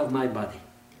part of my body.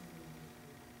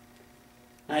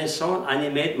 My soul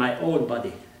animates my own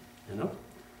body, you know.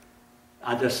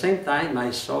 At the same time,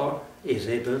 my soul is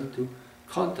able to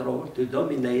control, to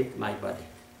dominate my body.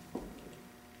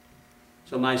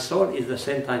 So my soul is at the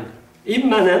same time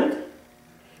immanent,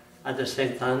 at the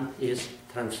same time is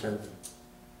transcendent.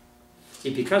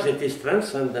 Because it is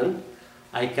transcendent,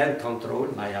 I can control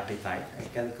my appetite. I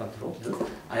can control.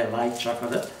 I like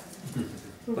chocolate,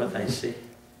 but I say,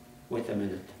 wait a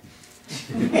minute.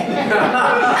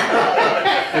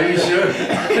 Are you sure?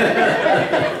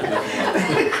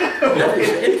 That is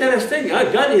interesting.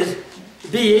 God is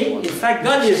being. In fact,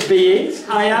 God is being.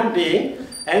 I am being.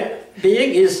 And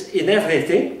being is in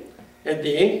everything. And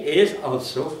being is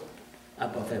also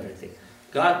above everything.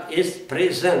 God is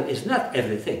present. It's not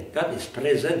everything. God is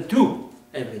present to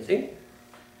everything.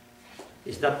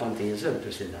 It's not pantheism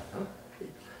to say that. Huh?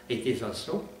 It is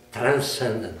also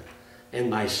transcendent.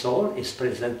 And my soul is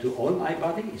present to all my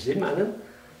body, is immanent.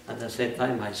 At the same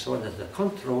time, my soul has the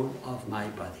control of my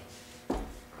body.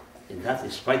 And that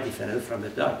is quite different from a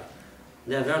dog.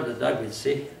 Never the dog will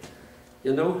say,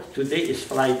 you know, today is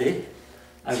Friday,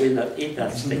 I will not eat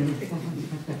that steak.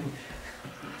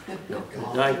 No, the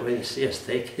dog, when you see a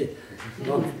steak, he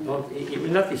will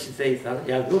not hesitate. Huh?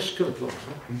 He has no skill close.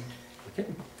 Huh? Okay.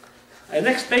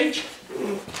 Next page.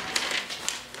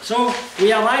 So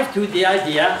we arrive to the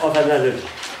idea of analogy.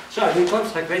 So I will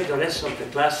consecrate the rest of the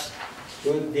class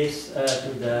to this,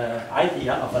 to the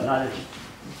idea of analogy.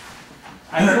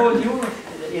 I told you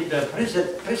in the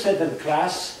precedent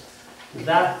class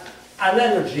that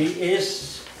analogy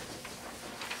is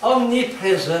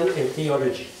omnipresent in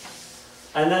theology.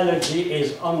 Analogy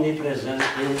is omnipresent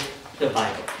in the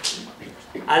Bible.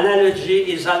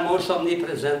 Analogy is almost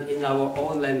omnipresent in our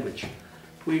own language.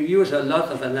 We use a lot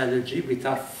of analogy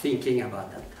without thinking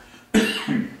about that.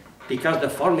 Because the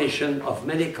formation of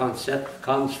many concepts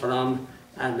comes from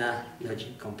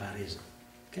analogy comparison.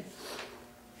 Okay?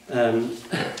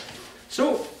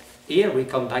 So here we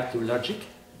come back to logic.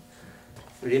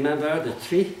 Remember the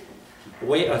three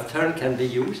ways a term can be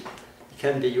used. It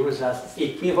can be used as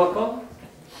equivocal.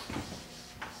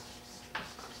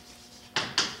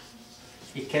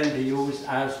 It can be used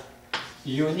as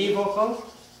univocal.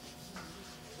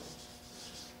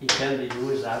 It can be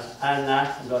used as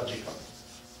analogical.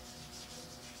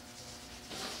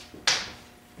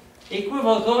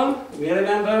 Equivocal, we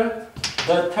remember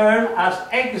the term has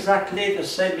exactly the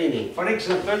same meaning. For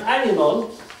example,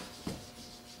 animal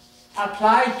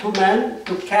apply to man,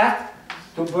 to cat,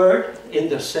 to bird in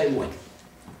the same way.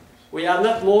 We are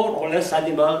not more or less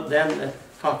animal than a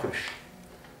cockroach.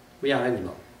 We are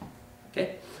animal.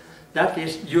 Okay? That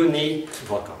is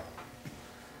univocal.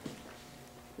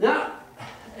 Now,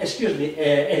 excuse me,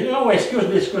 no, excuse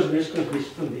me,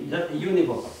 that's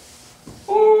univocal.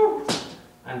 Oh,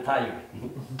 I'm tired.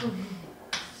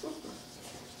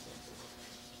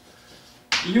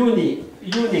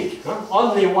 Unique, huh?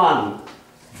 Only one.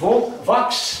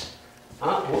 Vox,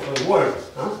 word,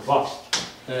 vox.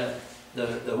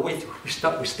 The way we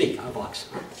stop with stick, vox.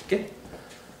 Okay?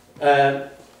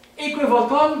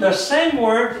 Equivocal, the same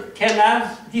word can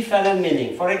have different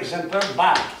meaning. For example,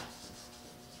 bag.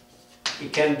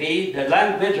 It can be the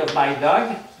language of my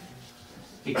dog.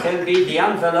 It can be the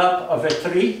envelope of a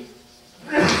tree.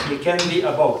 It can be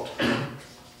a boat.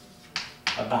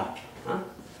 A bag. Huh?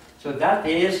 So that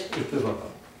is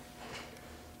equivocal.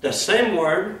 The same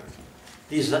word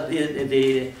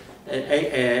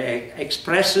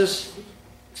expresses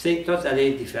thing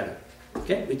totally different,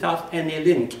 okay, without any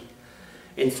link.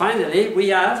 And finally, we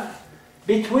have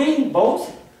between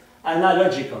both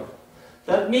analogical.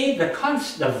 That means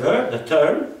the verb, the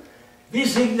term,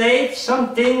 designates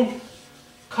something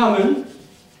common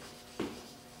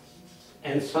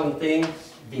and something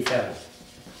different.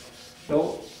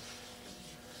 So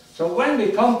when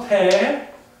we compare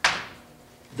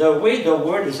the way the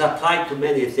word is applied to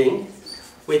many things,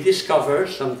 we discover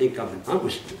something common.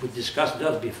 We discussed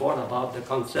just before about the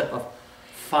concept of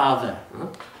father.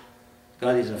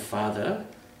 God is a father,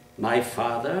 my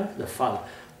father, the father.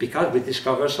 Because we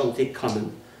discover something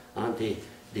common. They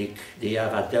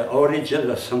have at the origin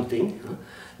of something.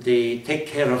 They take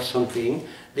care of something.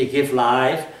 They give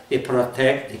life, they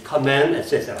protect, they command,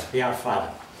 etc. They are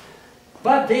father.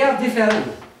 But they are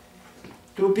different.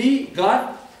 To be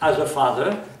God as a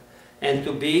father and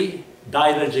to be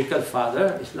biological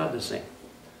father is not the same.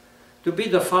 To be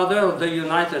the father of the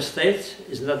United States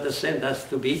is not the same as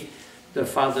to be the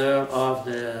father of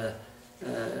the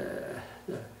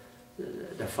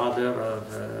father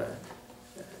of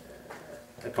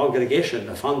a congregation,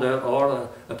 the founder or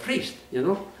a priest, you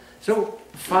know. So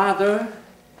father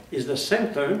is the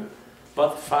same term,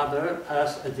 but father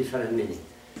has a different meaning.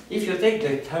 If you take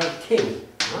the term king,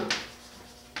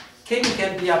 king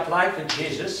can be applied to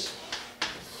Jesus.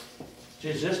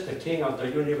 Jesus, the king of the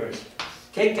universe.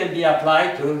 King can be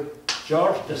applied to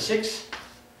George VI,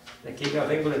 the king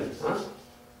of England,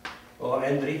 or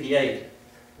Henry VIII.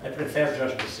 I prefer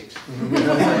George VI.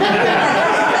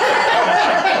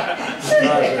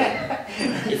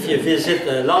 If you visit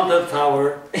the London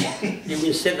Tower, you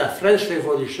will see the French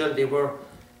Revolution, they were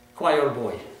choir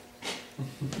boy.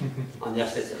 And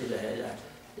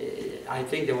I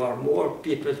think there were more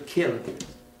people killed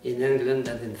in England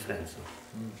than in France.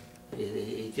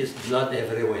 It is blood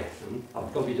everywhere.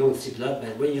 Of course, we don't see blood,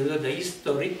 but when you know the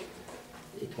history,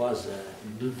 it was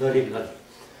very bloody.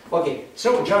 Okay,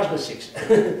 so George VI.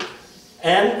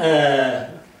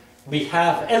 And we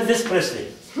have Elvis Presley.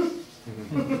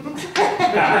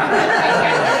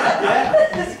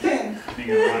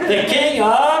 The king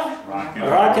of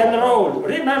rock and roll.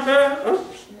 Remember?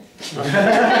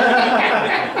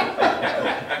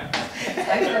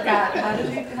 I forgot. How did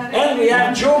you? And we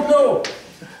have Joe Blow.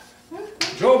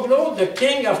 Joe Blow, the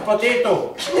king of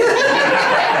potato.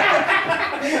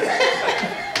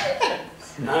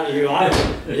 Now you are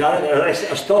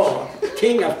a store,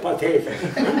 king of potato.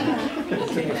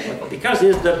 King of potato. Because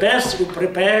he's the best who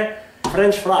prepare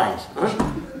French fries,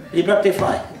 Liberty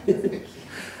fry.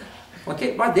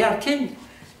 Okay, but they are king.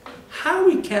 How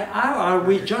are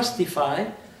we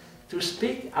justified to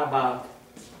speak about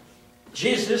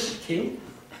Jesus king,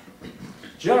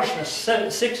 George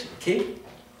VI king,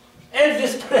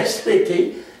 Elvis Presley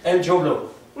king, and Joe Blow?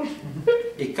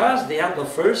 Because they are the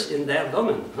first in their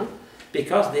domain.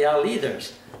 Because they are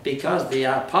leaders, because they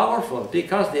are powerful,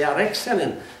 because they are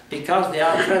excellent, because they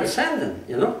are transcendent,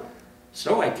 you know.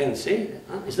 So I can say,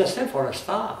 it's the same for a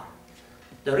star.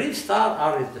 The real stars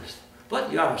are in the star. But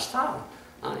you are a star.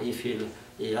 If you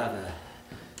have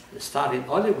a star in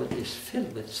Hollywood, is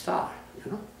filled with star,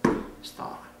 you know.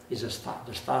 Star is a star,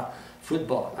 the star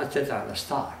football, etc. The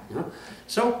star, you know.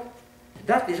 So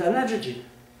that is an analogy.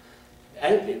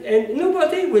 And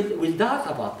nobody will doubt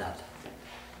about that.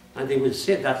 And they will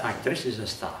say that actress is a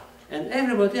star. And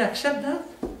everybody accept that.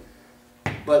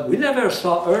 But we never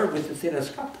saw her with a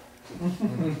telescope.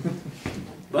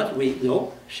 But we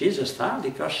know she's a star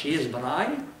because she is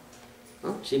bright.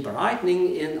 She's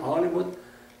brightening in Hollywood.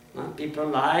 People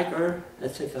like her,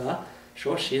 etc.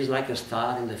 So she's like a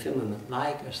star in the firmament,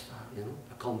 like a star, you know,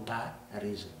 a compact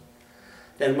reason.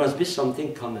 There must be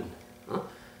something common.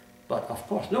 But of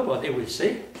course, nobody will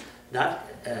say that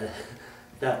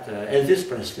Elvis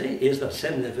Presley is the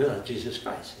same level as Jesus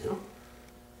Christ, you know.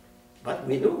 But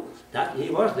we know that he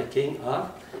was the king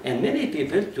of, and many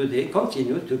people today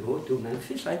continue to go to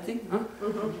Memphis, I think,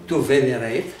 to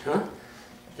venerate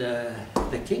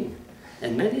the king.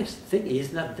 And many think he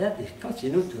is not dead, he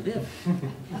continues to live.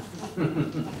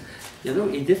 You know,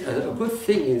 he did a good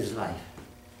thing in his life.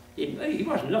 He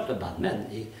was not a bad man.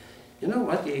 You know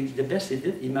what, the best he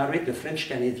did? He married a French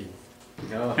Canadian.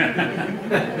 No.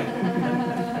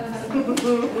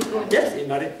 Yes, he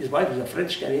married, his wife is a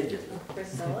French Canadian.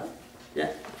 Priscilla?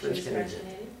 Yeah, French She's Canadian.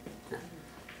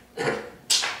 Canadian?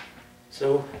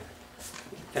 So,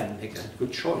 you can make a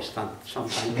good choice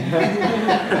sometimes.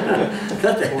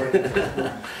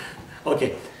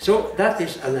 Okay, so that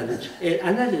is analogy.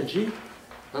 Analogy,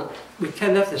 we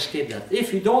cannot escape that.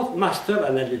 If you don't master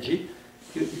analogy,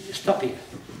 you stop here.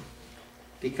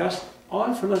 Because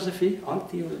all philosophy, all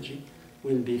theology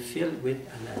will be filled with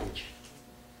analogy.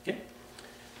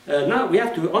 now we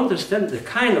have to understand the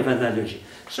kind of analogy.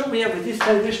 So we have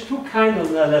distinguished two kinds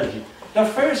of analogy. The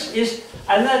first is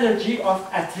analogy of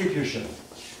attribution.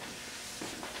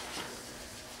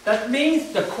 That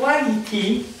means the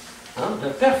quality,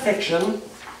 the perfection,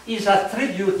 is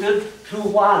attributed to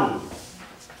one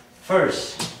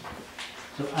first.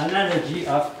 So analogy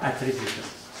of attribution.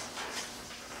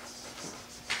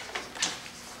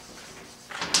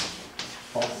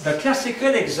 The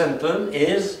classical example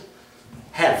is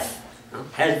health,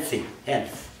 healthy,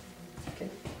 health. Okay.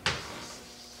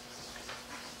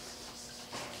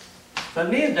 That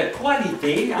means the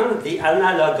quality, the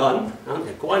analogon,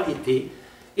 the quality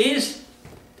is,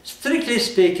 strictly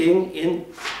speaking,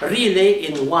 really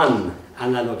in one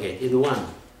analogate, in one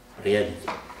reality.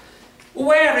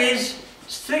 Where is,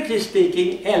 strictly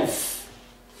speaking, health?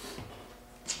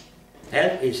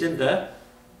 Health is in the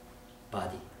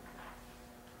body.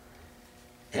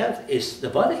 Health is the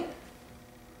body.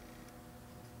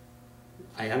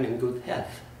 I am in good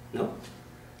health, no?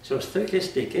 So strictly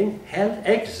speaking, health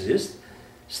exists,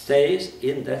 stays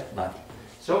in the body.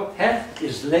 So health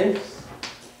is linked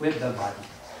with the body.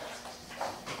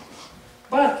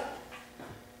 But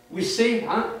we say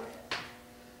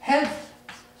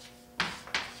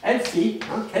healthy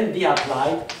can be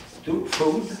applied to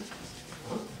food,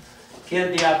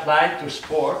 can be applied to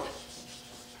sport,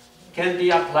 can be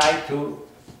applied to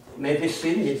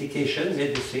medicine,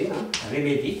 medicine,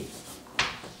 remedy,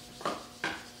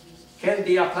 can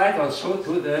be applied also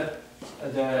to the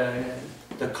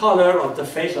color of the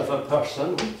face of a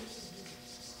person,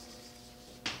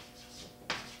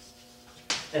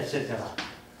 etc.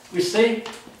 We say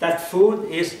that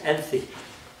food is healthy,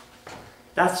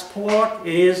 that sport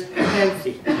is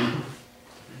healthy,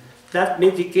 that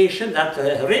medication, that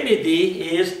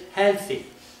remedy is healthy,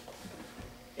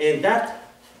 and that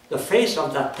the face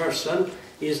of that person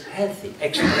is healthy,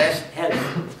 express health.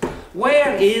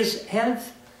 Where is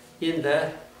health? In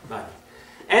the body.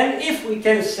 And if we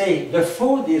can say the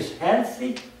food is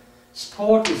healthy,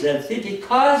 sport is healthy,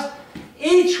 because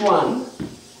each one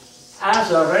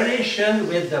has a relation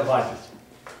with the body.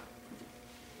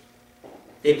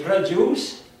 They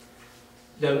produce,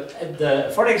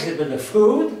 for example, the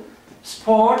food,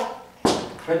 sport,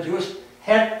 produce,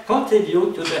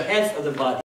 contribute to the health of the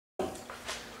body.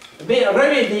 The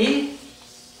remedy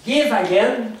give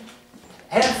again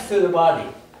health to the body.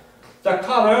 The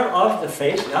color of the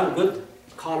face, you have good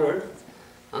color.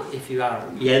 If you are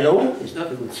yellow, it's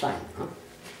not a good sign.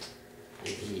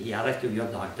 You have to your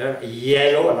doctor,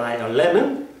 yellow like a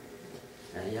lemon,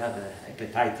 you have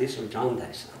hepatitis or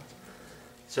jaundice.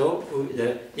 So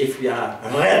if you are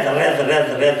red,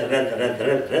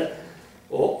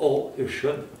 you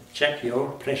should check your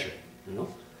pressure, you know.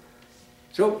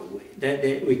 So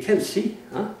we can see,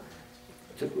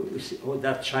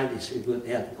 that child is in good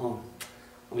health.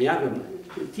 We have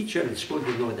a teacher in school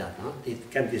who know that. They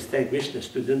can distinguish the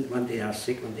student when they are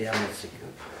sick, when they are not sick.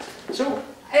 So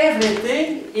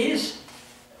everything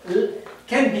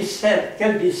can be said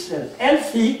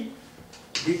healthy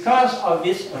because of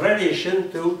its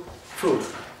relation to food.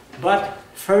 But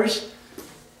first,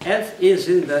 health is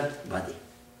in the body.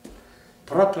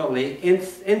 Properly,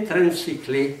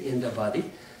 intrinsically in the body.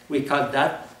 We call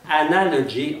that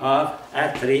analogy of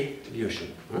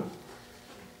attribution.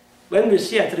 When we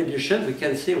see attribution, we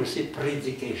can see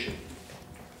predication.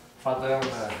 Father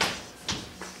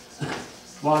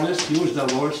Wallace used the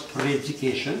word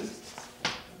predication.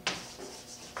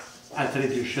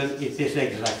 Attribution, it is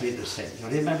exactly the same. You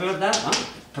remember that?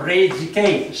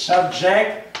 Predicate,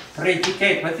 subject,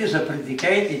 predicate. What is a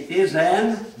predicate? It is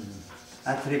an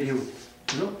attribute.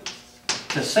 You know?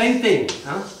 The same thing.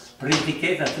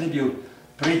 Predicate, attribute.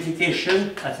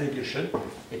 Predication, attribution.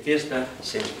 It is the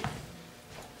same thing.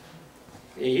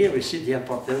 Here we see the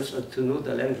importance to know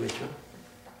the language.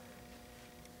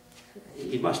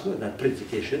 You must know that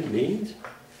predication means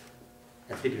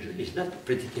attribution. It's not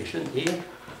predication here,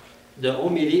 the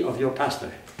homily of your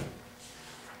pastor.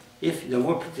 If the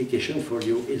word predication for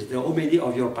you is the homily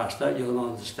of your pastor, you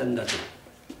don't understand nothing.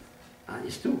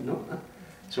 It's true, no?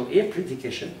 So here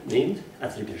predication means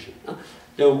attribution.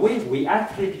 The way we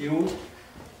attribute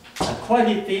a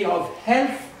quality of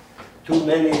health to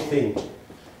many things.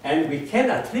 And we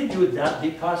can attribute that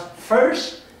because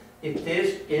first it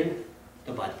is in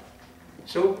the body.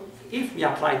 So if we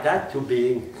apply that to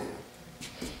being,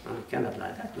 we can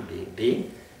apply that to being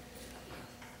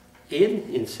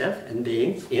in self and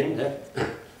being in the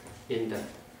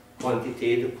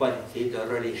quantity, the quality, the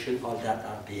relation, all that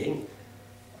are being.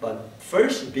 But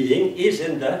first being is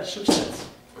in the substance.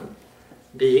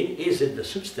 Being is in the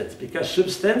substance because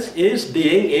substance is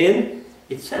being in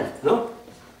itself, no?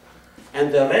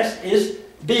 and the rest is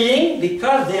being,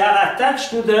 because they are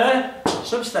attached to the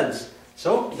substance.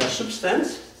 So the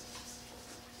substance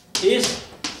is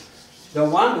the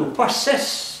one who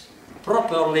possesses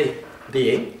properly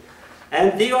being,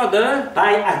 and the other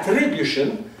by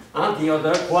attribution, the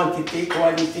other quantity,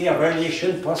 quality,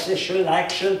 relation, possession,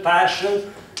 action,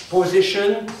 passion,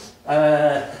 position,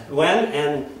 when,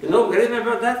 and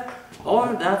remember that?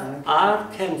 All that are,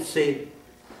 can say,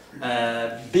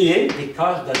 being,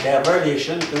 because of their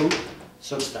relation to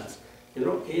substance.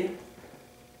 Here,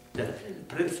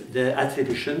 the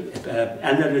attribution,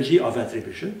 analogy of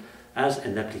attribution as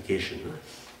an application.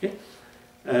 Okay?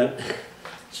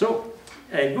 So,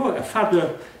 go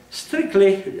further,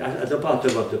 strictly at the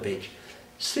bottom of the page.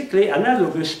 Strictly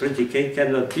analogous predicate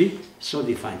cannot be so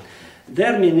defined.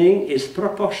 Their meaning is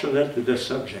proportional to the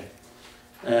subject.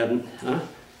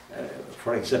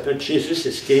 For example, Jesus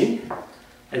is king,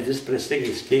 Elvis Presley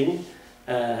is king,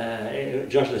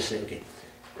 George Lessing, okay.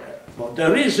 But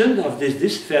the reason of this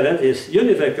difference is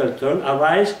univocal term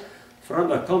arise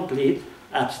from a complete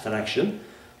abstraction,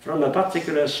 from a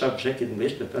particular subject in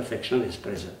which the perfection is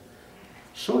present,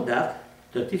 so that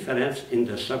the difference in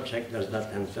the subject does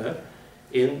not enter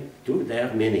into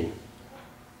their meaning.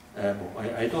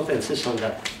 I don't insist on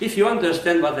that. If you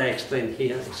understand what I explained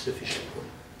here, it's sufficient.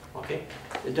 Okay?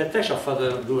 The text of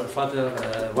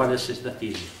Father Wallace is not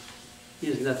easy.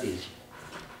 It's not easy.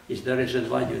 It's the reason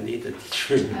why you need a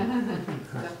teacher. Definitely.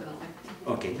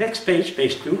 Okay, next page,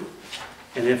 page 2,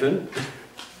 11.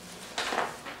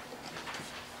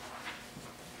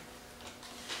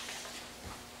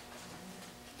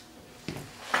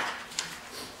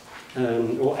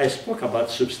 I spoke about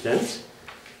substance,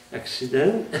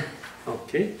 accident.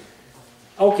 Okay.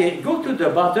 Okay, go to the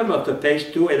bottom of the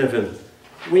page 211.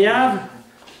 We have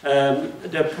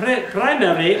the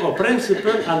primary or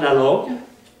principal analog,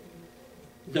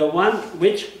 the one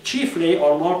which chiefly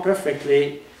or more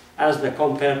perfectly has the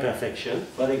compared perfection.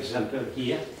 For example,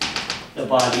 here, the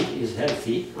body is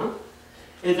healthy.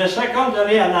 In the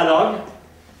secondary analog,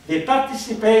 they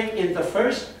participate in the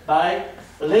first by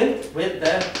linked with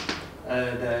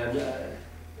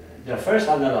the first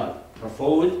analog.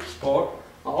 Food, sport,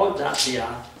 all that they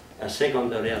are a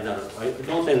secondary analog. I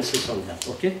don't insist on that,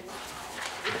 okay?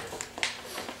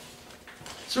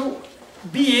 So,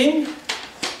 being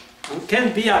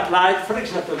can be applied, for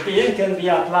example, being can be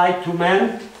applied to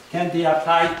man, can be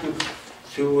applied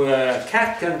to a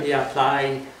cat, can be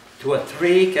applied to a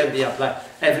tree, can be applied,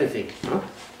 everything.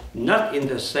 Not in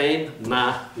the same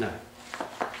manner.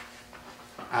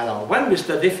 Alors, when we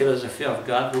study philosophy of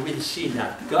God, we will see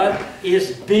that God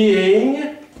is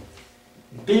being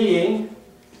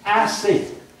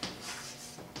assez.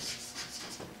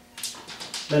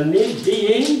 That means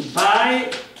being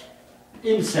by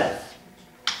himself.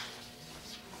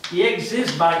 He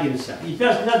exists by himself. He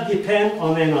does not depend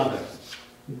on another.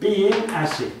 Being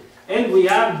assez. And we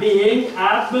are being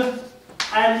ab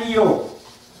alio,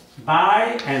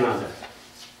 by another.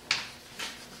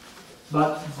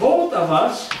 But both of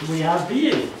us, we are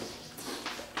being.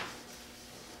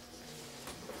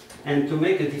 And to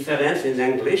make a difference in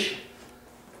English,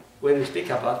 when we speak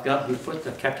about God, we put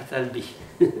a capital B.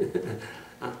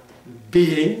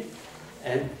 Being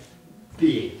and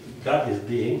being. God is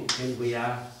being, and we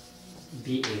are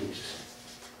beings.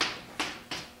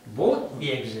 Both we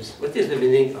exist. What is the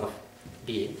meaning of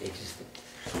being existing?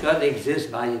 God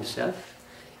exists by himself.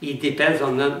 He depends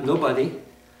on nobody.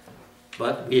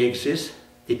 But we exist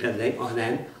depending on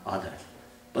another.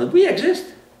 But we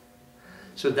exist.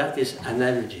 So that is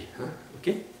analogy.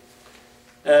 Okay?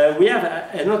 We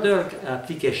have another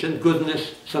application,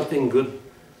 goodness, something good.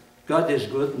 God is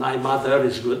good, my mother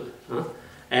is good,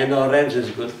 and orange is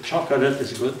good, chocolate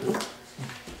is good,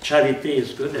 charity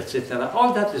is good, etc.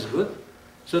 All that is good.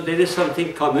 So there is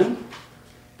something common,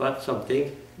 but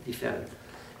something different.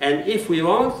 And if we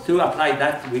want to apply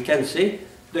that, we can say,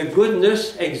 the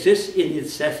goodness exists in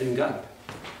itself in God.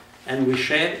 And we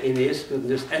share in His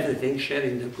goodness, everything share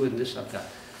in the goodness of God.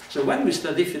 So when we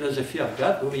study philosophy of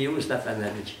God, we use that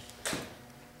analogy.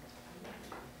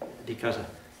 Because,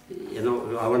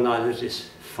 our knowledge is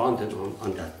founded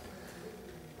on that.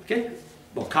 Okay?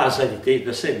 But causality,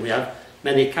 the same. We have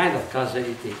many kinds of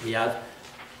causality. We have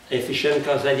efficient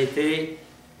causality,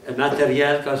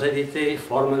 material causality,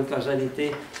 formal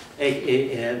causality,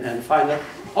 and final.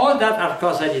 All that are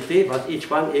causality, but each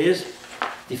one is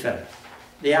different.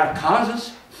 They are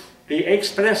causes. They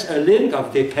express a link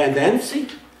of dependency,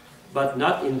 but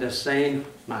not in the same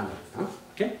manner.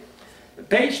 Okay?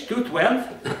 Page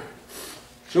 212.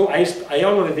 So I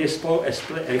already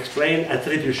explained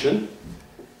attribution.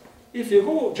 If you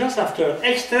go just after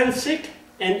extrinsic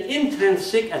and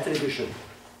intrinsic attribution.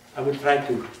 I will try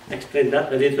to explain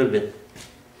that a little bit.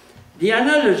 The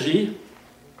analogy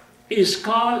is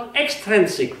called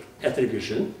extrinsic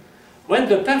attribution when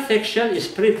the perfection is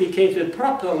predicated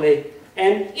properly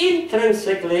and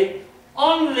intrinsically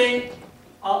only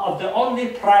of the only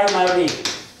primary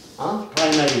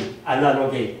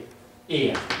analogate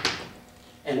here,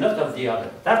 and not of the other.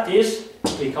 That is,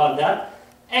 we call that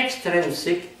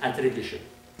extrinsic attribution.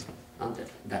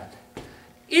 That.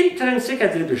 Intrinsic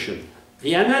attribution.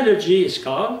 The analogy is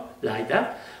called like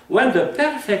that when the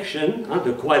perfection,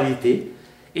 the quality,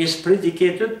 is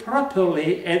predicated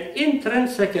properly and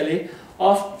intrinsically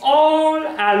of all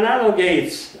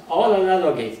analogates. All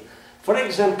analogates. For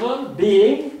example,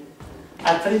 being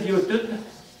attributed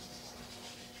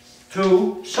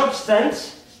to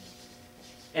substance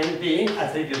and being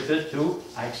attributed to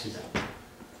accident.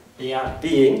 They are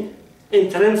being,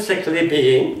 intrinsically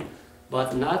being,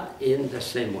 but not in the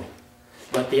same way.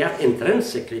 But they are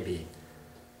intrinsically being.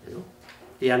 You know?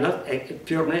 They are not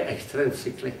purely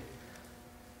extrinsically.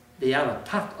 They are a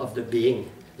part of the being.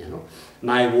 You know?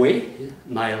 My way,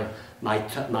 my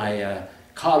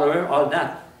color, all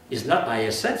that is not my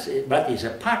essence, but is a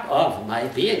part of my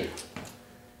being.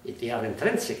 They are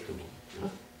intrinsic to me. Huh?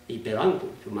 They belong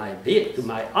to my being, to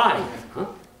my I, huh?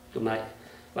 To my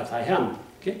what I am.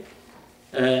 Okay.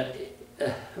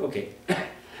 Okay.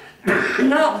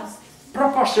 Now,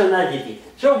 proportionality.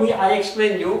 So I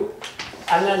explain you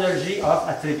analogy of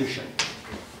attribution.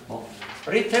 Bon.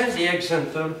 Return the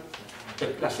example, the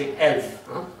classic health.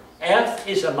 Huh? Health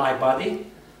is my body,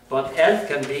 but health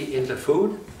can be in the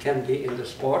food, can be in the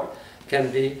sport,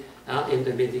 can be in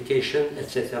the medication,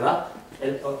 etc.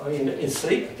 In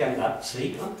sleep, can that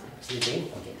sleep, huh?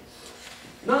 Sleeping. Okay.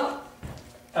 Now,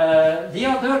 the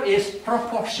other is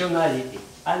proportionality,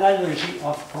 analogy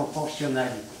of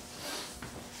proportionality.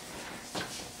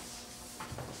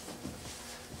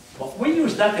 Well, we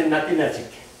use that in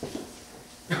mathematics.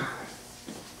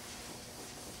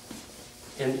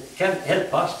 And can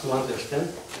help us to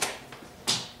understand.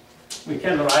 We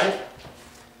can write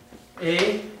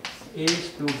A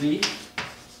is to B,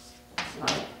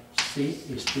 C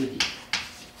is to D.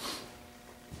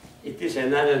 It is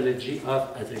an analogy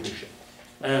of attribution,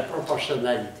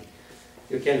 proportionality.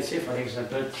 You can see, for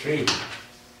example, 3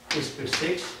 is to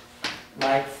 6,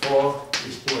 like 4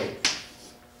 is to 8.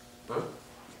 Huh?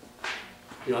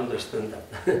 You understand that?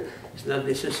 It's not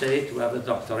necessary to have a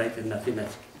doctorate in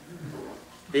mathematics.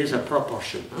 There is a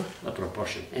proportion, a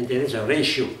proportion, and there is a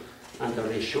ratio, and the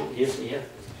ratio is here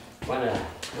 1.5.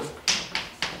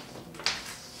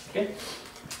 Okay,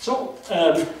 so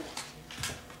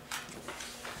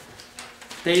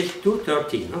page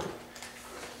 213.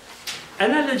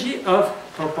 Analogy of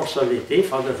proportionality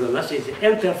for the velocity,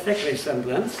 imperfect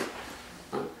resemblance.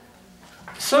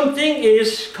 Something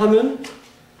is common,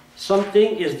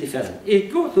 something is different. It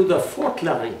goes to the fourth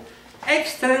line.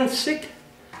 Extrinsic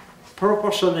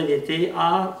proportionality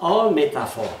are all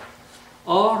metaphor.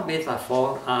 All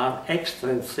metaphor are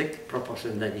extrinsic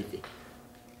proportionality.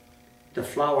 The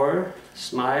flower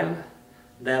smile,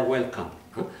 they're welcome.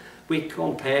 We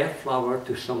compare flower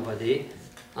to somebody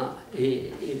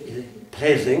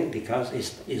pleasing because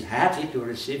he's happy to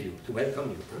receive you, to welcome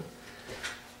you.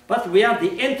 But we have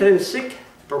the intrinsic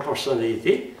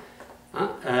proportionality.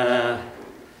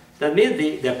 That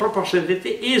means the proportionality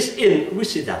is in, we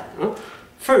see that.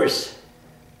 First,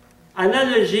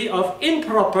 analogy of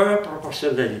improper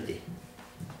proportionality.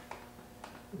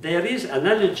 There is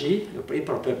analogy of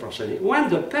improper proportionality. When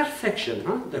the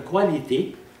perfection, the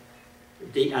quality,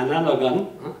 the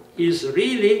analogon, is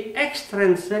really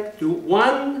extrinsic to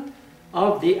one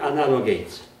of the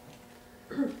analogates.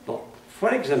 Well,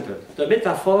 for example, the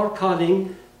metaphor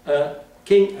calling a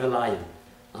king a lion.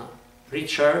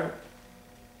 Richer,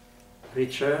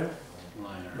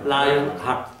 lion,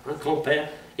 heart. Compare,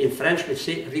 in French we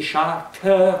say Richard,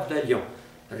 cœur de lion.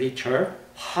 Richer,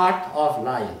 heart of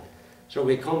lion. So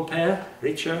we compare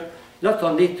richer not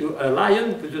only to a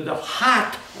lion, but to the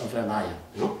heart of a lion.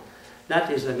 No? That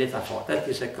is a metaphor. That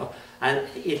is and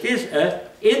it is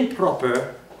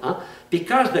improper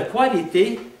because the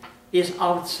quality is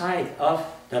outside of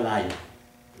the lion.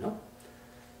 No?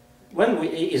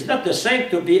 It's not the same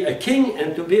to be a king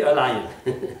and to be a lion.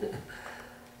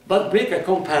 But make a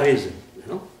comparison. You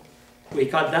know? We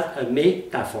call that a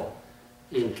metaphor.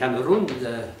 In Cameroon,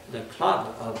 the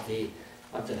club of the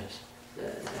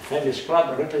famous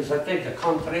club representing the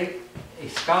country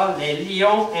is called les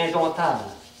Lions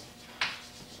Indomptables.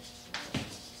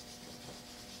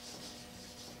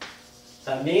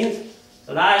 That means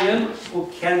lion who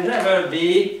can never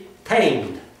be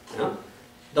tamed,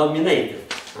 dominated.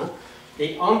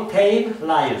 the untamed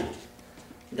lion.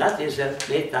 That is a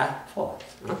metaphor.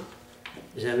 Huh?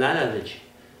 It's an analogy.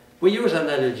 We use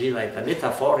analogy like a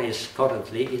metaphor is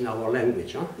currently in our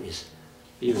language. Huh? It's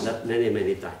used that many,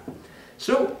 many times.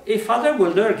 So, if Father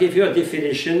Mulder gives you a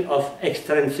definition of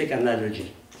extrinsic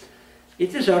analogy,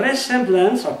 it is a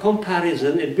resemblance or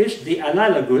comparison in which the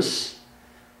analogous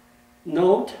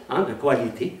note, the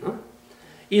quality,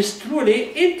 is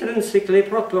truly intrinsically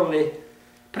properly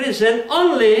present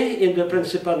only in the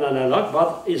principal analog,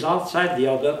 but is outside the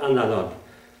other analog,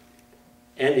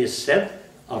 and is said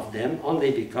of them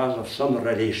only because of some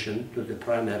relation to the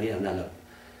primary analog.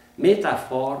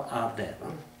 Metaphors are there.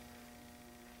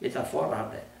 Metaphors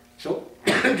are there. So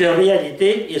the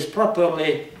reality is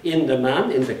properly in the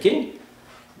man, in the king,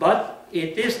 but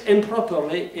it is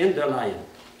improperly in the lion.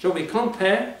 So we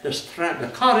compare the strength, the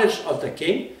courage of the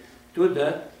king to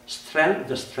the strength,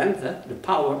 the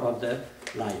power of the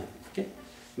lion. Okay?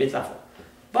 Metaphor.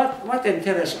 But what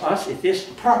interests us, it is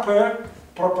proper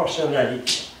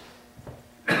proportionality.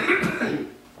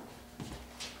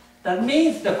 That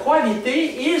means the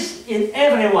quality is in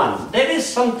everyone. There is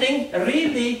something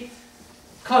really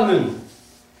common.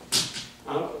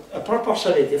 A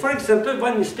proportionality. For example,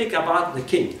 when we speak about the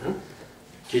king,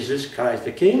 Jesus Christ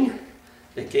the king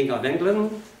of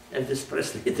England, Elvis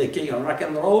Presley the king of rock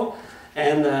and roll,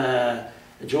 and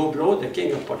Joe Blow the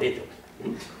king of potatoes.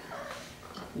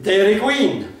 Dairy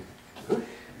Queen,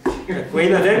 the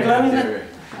Queen of England,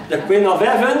 the Queen of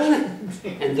Heaven,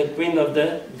 and the Queen of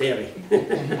the Dairy.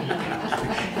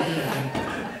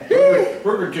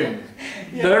 Burger King.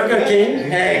 Burger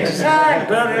King, exact,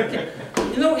 Burger King.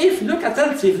 You know, if you look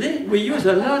attentively, we use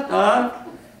a lot of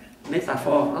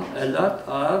metaphor, a lot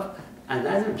of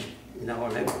analogy in our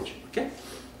language, okay?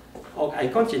 Oh, I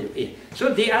continue here.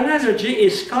 So the analogy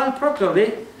is called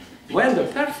properly when the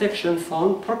perfection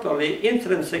found properly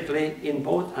intrinsically in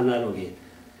both analogy.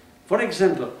 For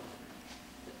example,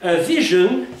 a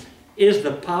vision is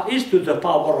to the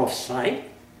power of sight,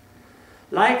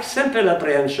 like simple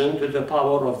apprehension to the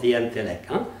power of the intellect.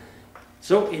 Huh?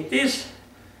 So it is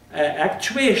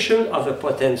actuation of a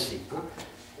potency. Huh?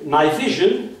 My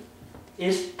vision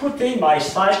is putting my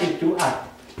sight into act.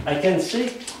 I can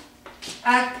see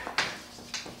act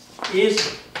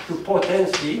is to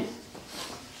potency,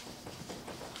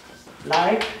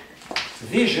 like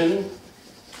vision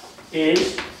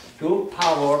is to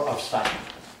power of sight.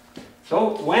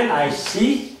 So when I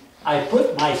see, I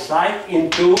put my sight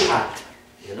into act,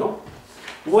 you know.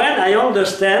 When I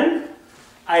understand,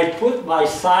 I put my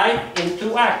sight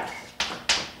into act.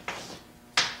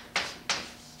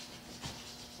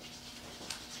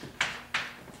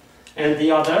 And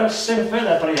the other, simple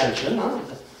apprehension,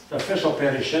 the first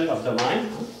operation of the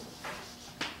mind,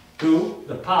 to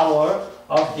the power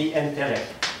of the intellect.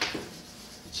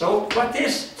 So what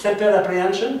is simple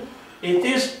apprehension? It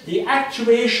is the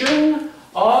actuation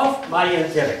of my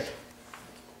intellect.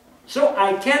 So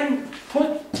I can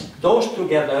put those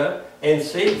together and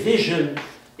say vision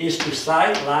is to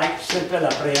sight like simple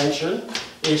apprehension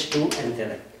is to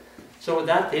intellect. So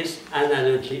that is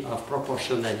analogy of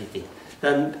proportionality.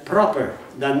 Then proper,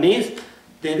 that means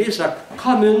there is a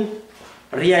common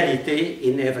reality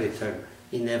in every term,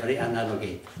 in every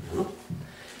analogy. You know?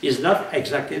 It's not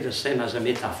exactly the same as a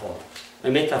metaphor.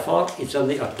 A metaphor is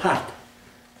only a part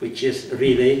which is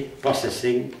really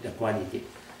possessing the quality.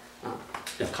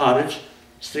 The courage,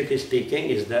 strictly speaking,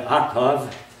 is the art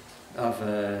of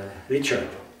Richard.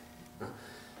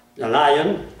 The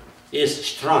lion is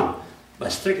strong,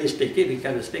 but strictly speaking, we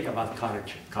cannot speak about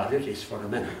courage. Courage is for a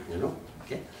man, you know.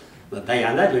 Okay? But by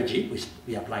analogy,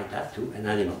 we apply that to an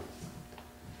animal.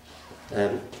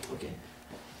 Okay.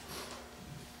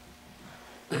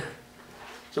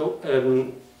 So,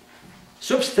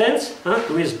 substance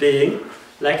to his being,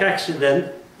 like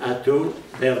accident to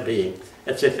their being,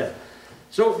 etc.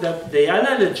 So the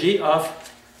analogy of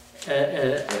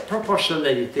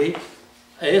proportionality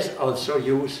is also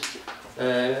used.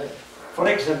 For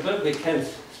example, we can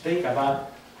speak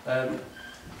about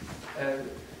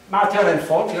matter and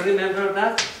form. You remember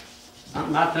that?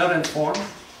 Matter and form.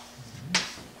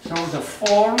 So the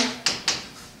form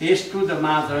is to the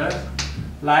matter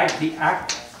like the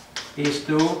act is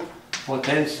to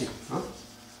potency.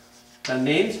 That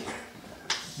means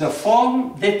the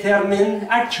form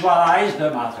actualize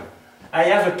the matter. I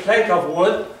have a plank of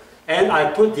wood and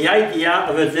I put the idea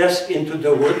of a desk into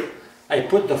the wood. I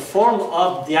put the form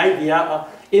of the idea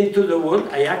into the wood.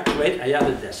 I actuate, I have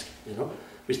a desk. You know,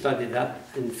 we studied that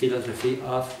in philosophy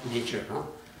of nature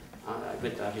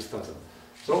with Aristotle.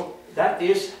 So that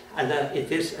is, and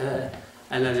it is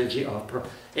analogy of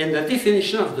and the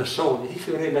definition of the soul, if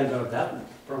you remember that,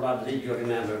 probably you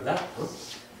remember that. Huh?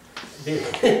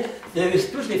 There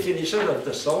is two definitions of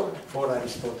the soul for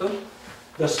Aristotle.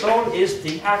 The soul is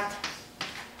the act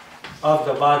of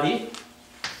the body,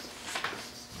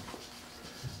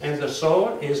 and the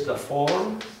soul is the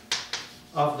form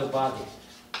of the body.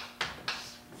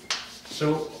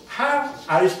 So how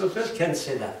Aristotle can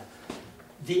say that?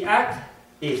 The act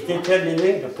is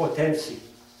determining the potency.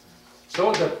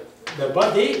 So the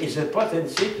body is a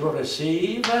potency to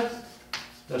receive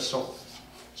the soul.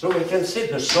 So we can say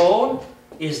the soul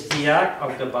is the act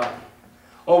of the body.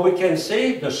 Or we can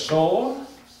say the soul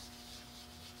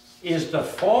is the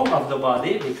form of the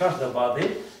body because the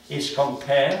body is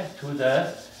compared to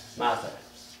the matter.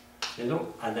 You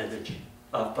know, analogy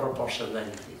of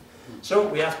proportionality. So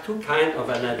we have two kinds of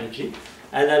analogy.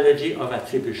 Analogy of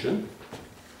attribution,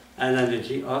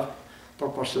 analogy of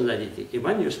proportionality.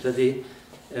 When you study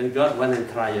God, one and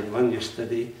triad, when you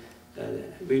study,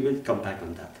 we will come back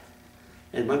on that.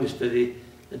 And when we study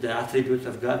the attributes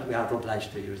of God, we are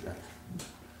obliged to use that.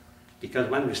 Because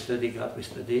when we study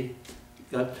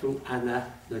God through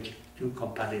analogy, through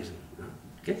comparison.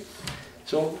 Okay?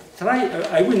 So try,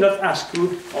 I will not ask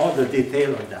you all the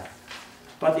detail of that.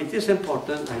 But it is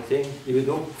important, I think, you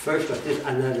know first what is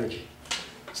analogy.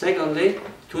 Secondly,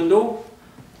 to know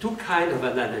two kinds of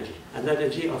analogy.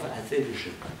 Analogy of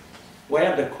attribution,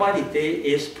 where the quality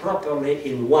is properly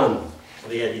in one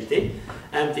reality,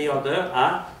 and the other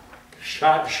are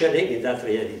shedding in that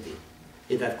reality,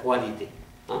 in that quality.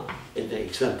 In the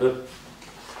example,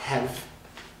 health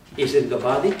is in the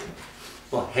body,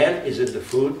 or health is in the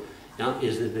food,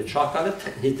 is in the chocolate,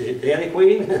 is the Dairy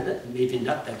Queen, maybe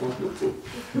not, I don't know.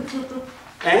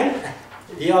 And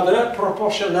the other,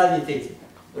 proportionality.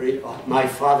 My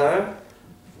father,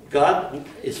 God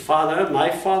is father, my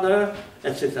father,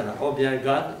 etc. Obviously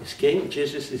God is king,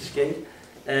 Jesus is king,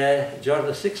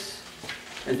 George VI,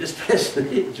 and this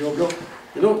Presley, Joe Blow.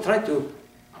 You know, try to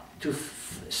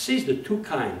seize the two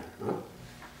kinds. Huh?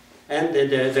 And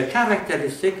the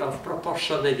characteristic of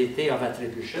proportionality of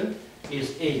attribution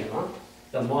is A. Huh?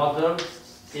 The model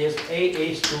is A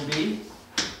is to B,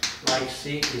 like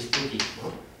C is to D.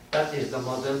 Huh? That is the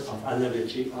model of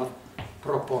analogy of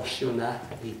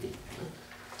proportionality.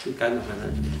 Two kind of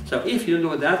analogy. So if you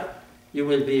know that, you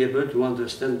will be able to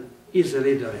understand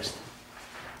easily the rest.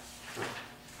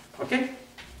 Okay?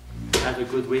 Have a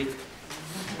good week.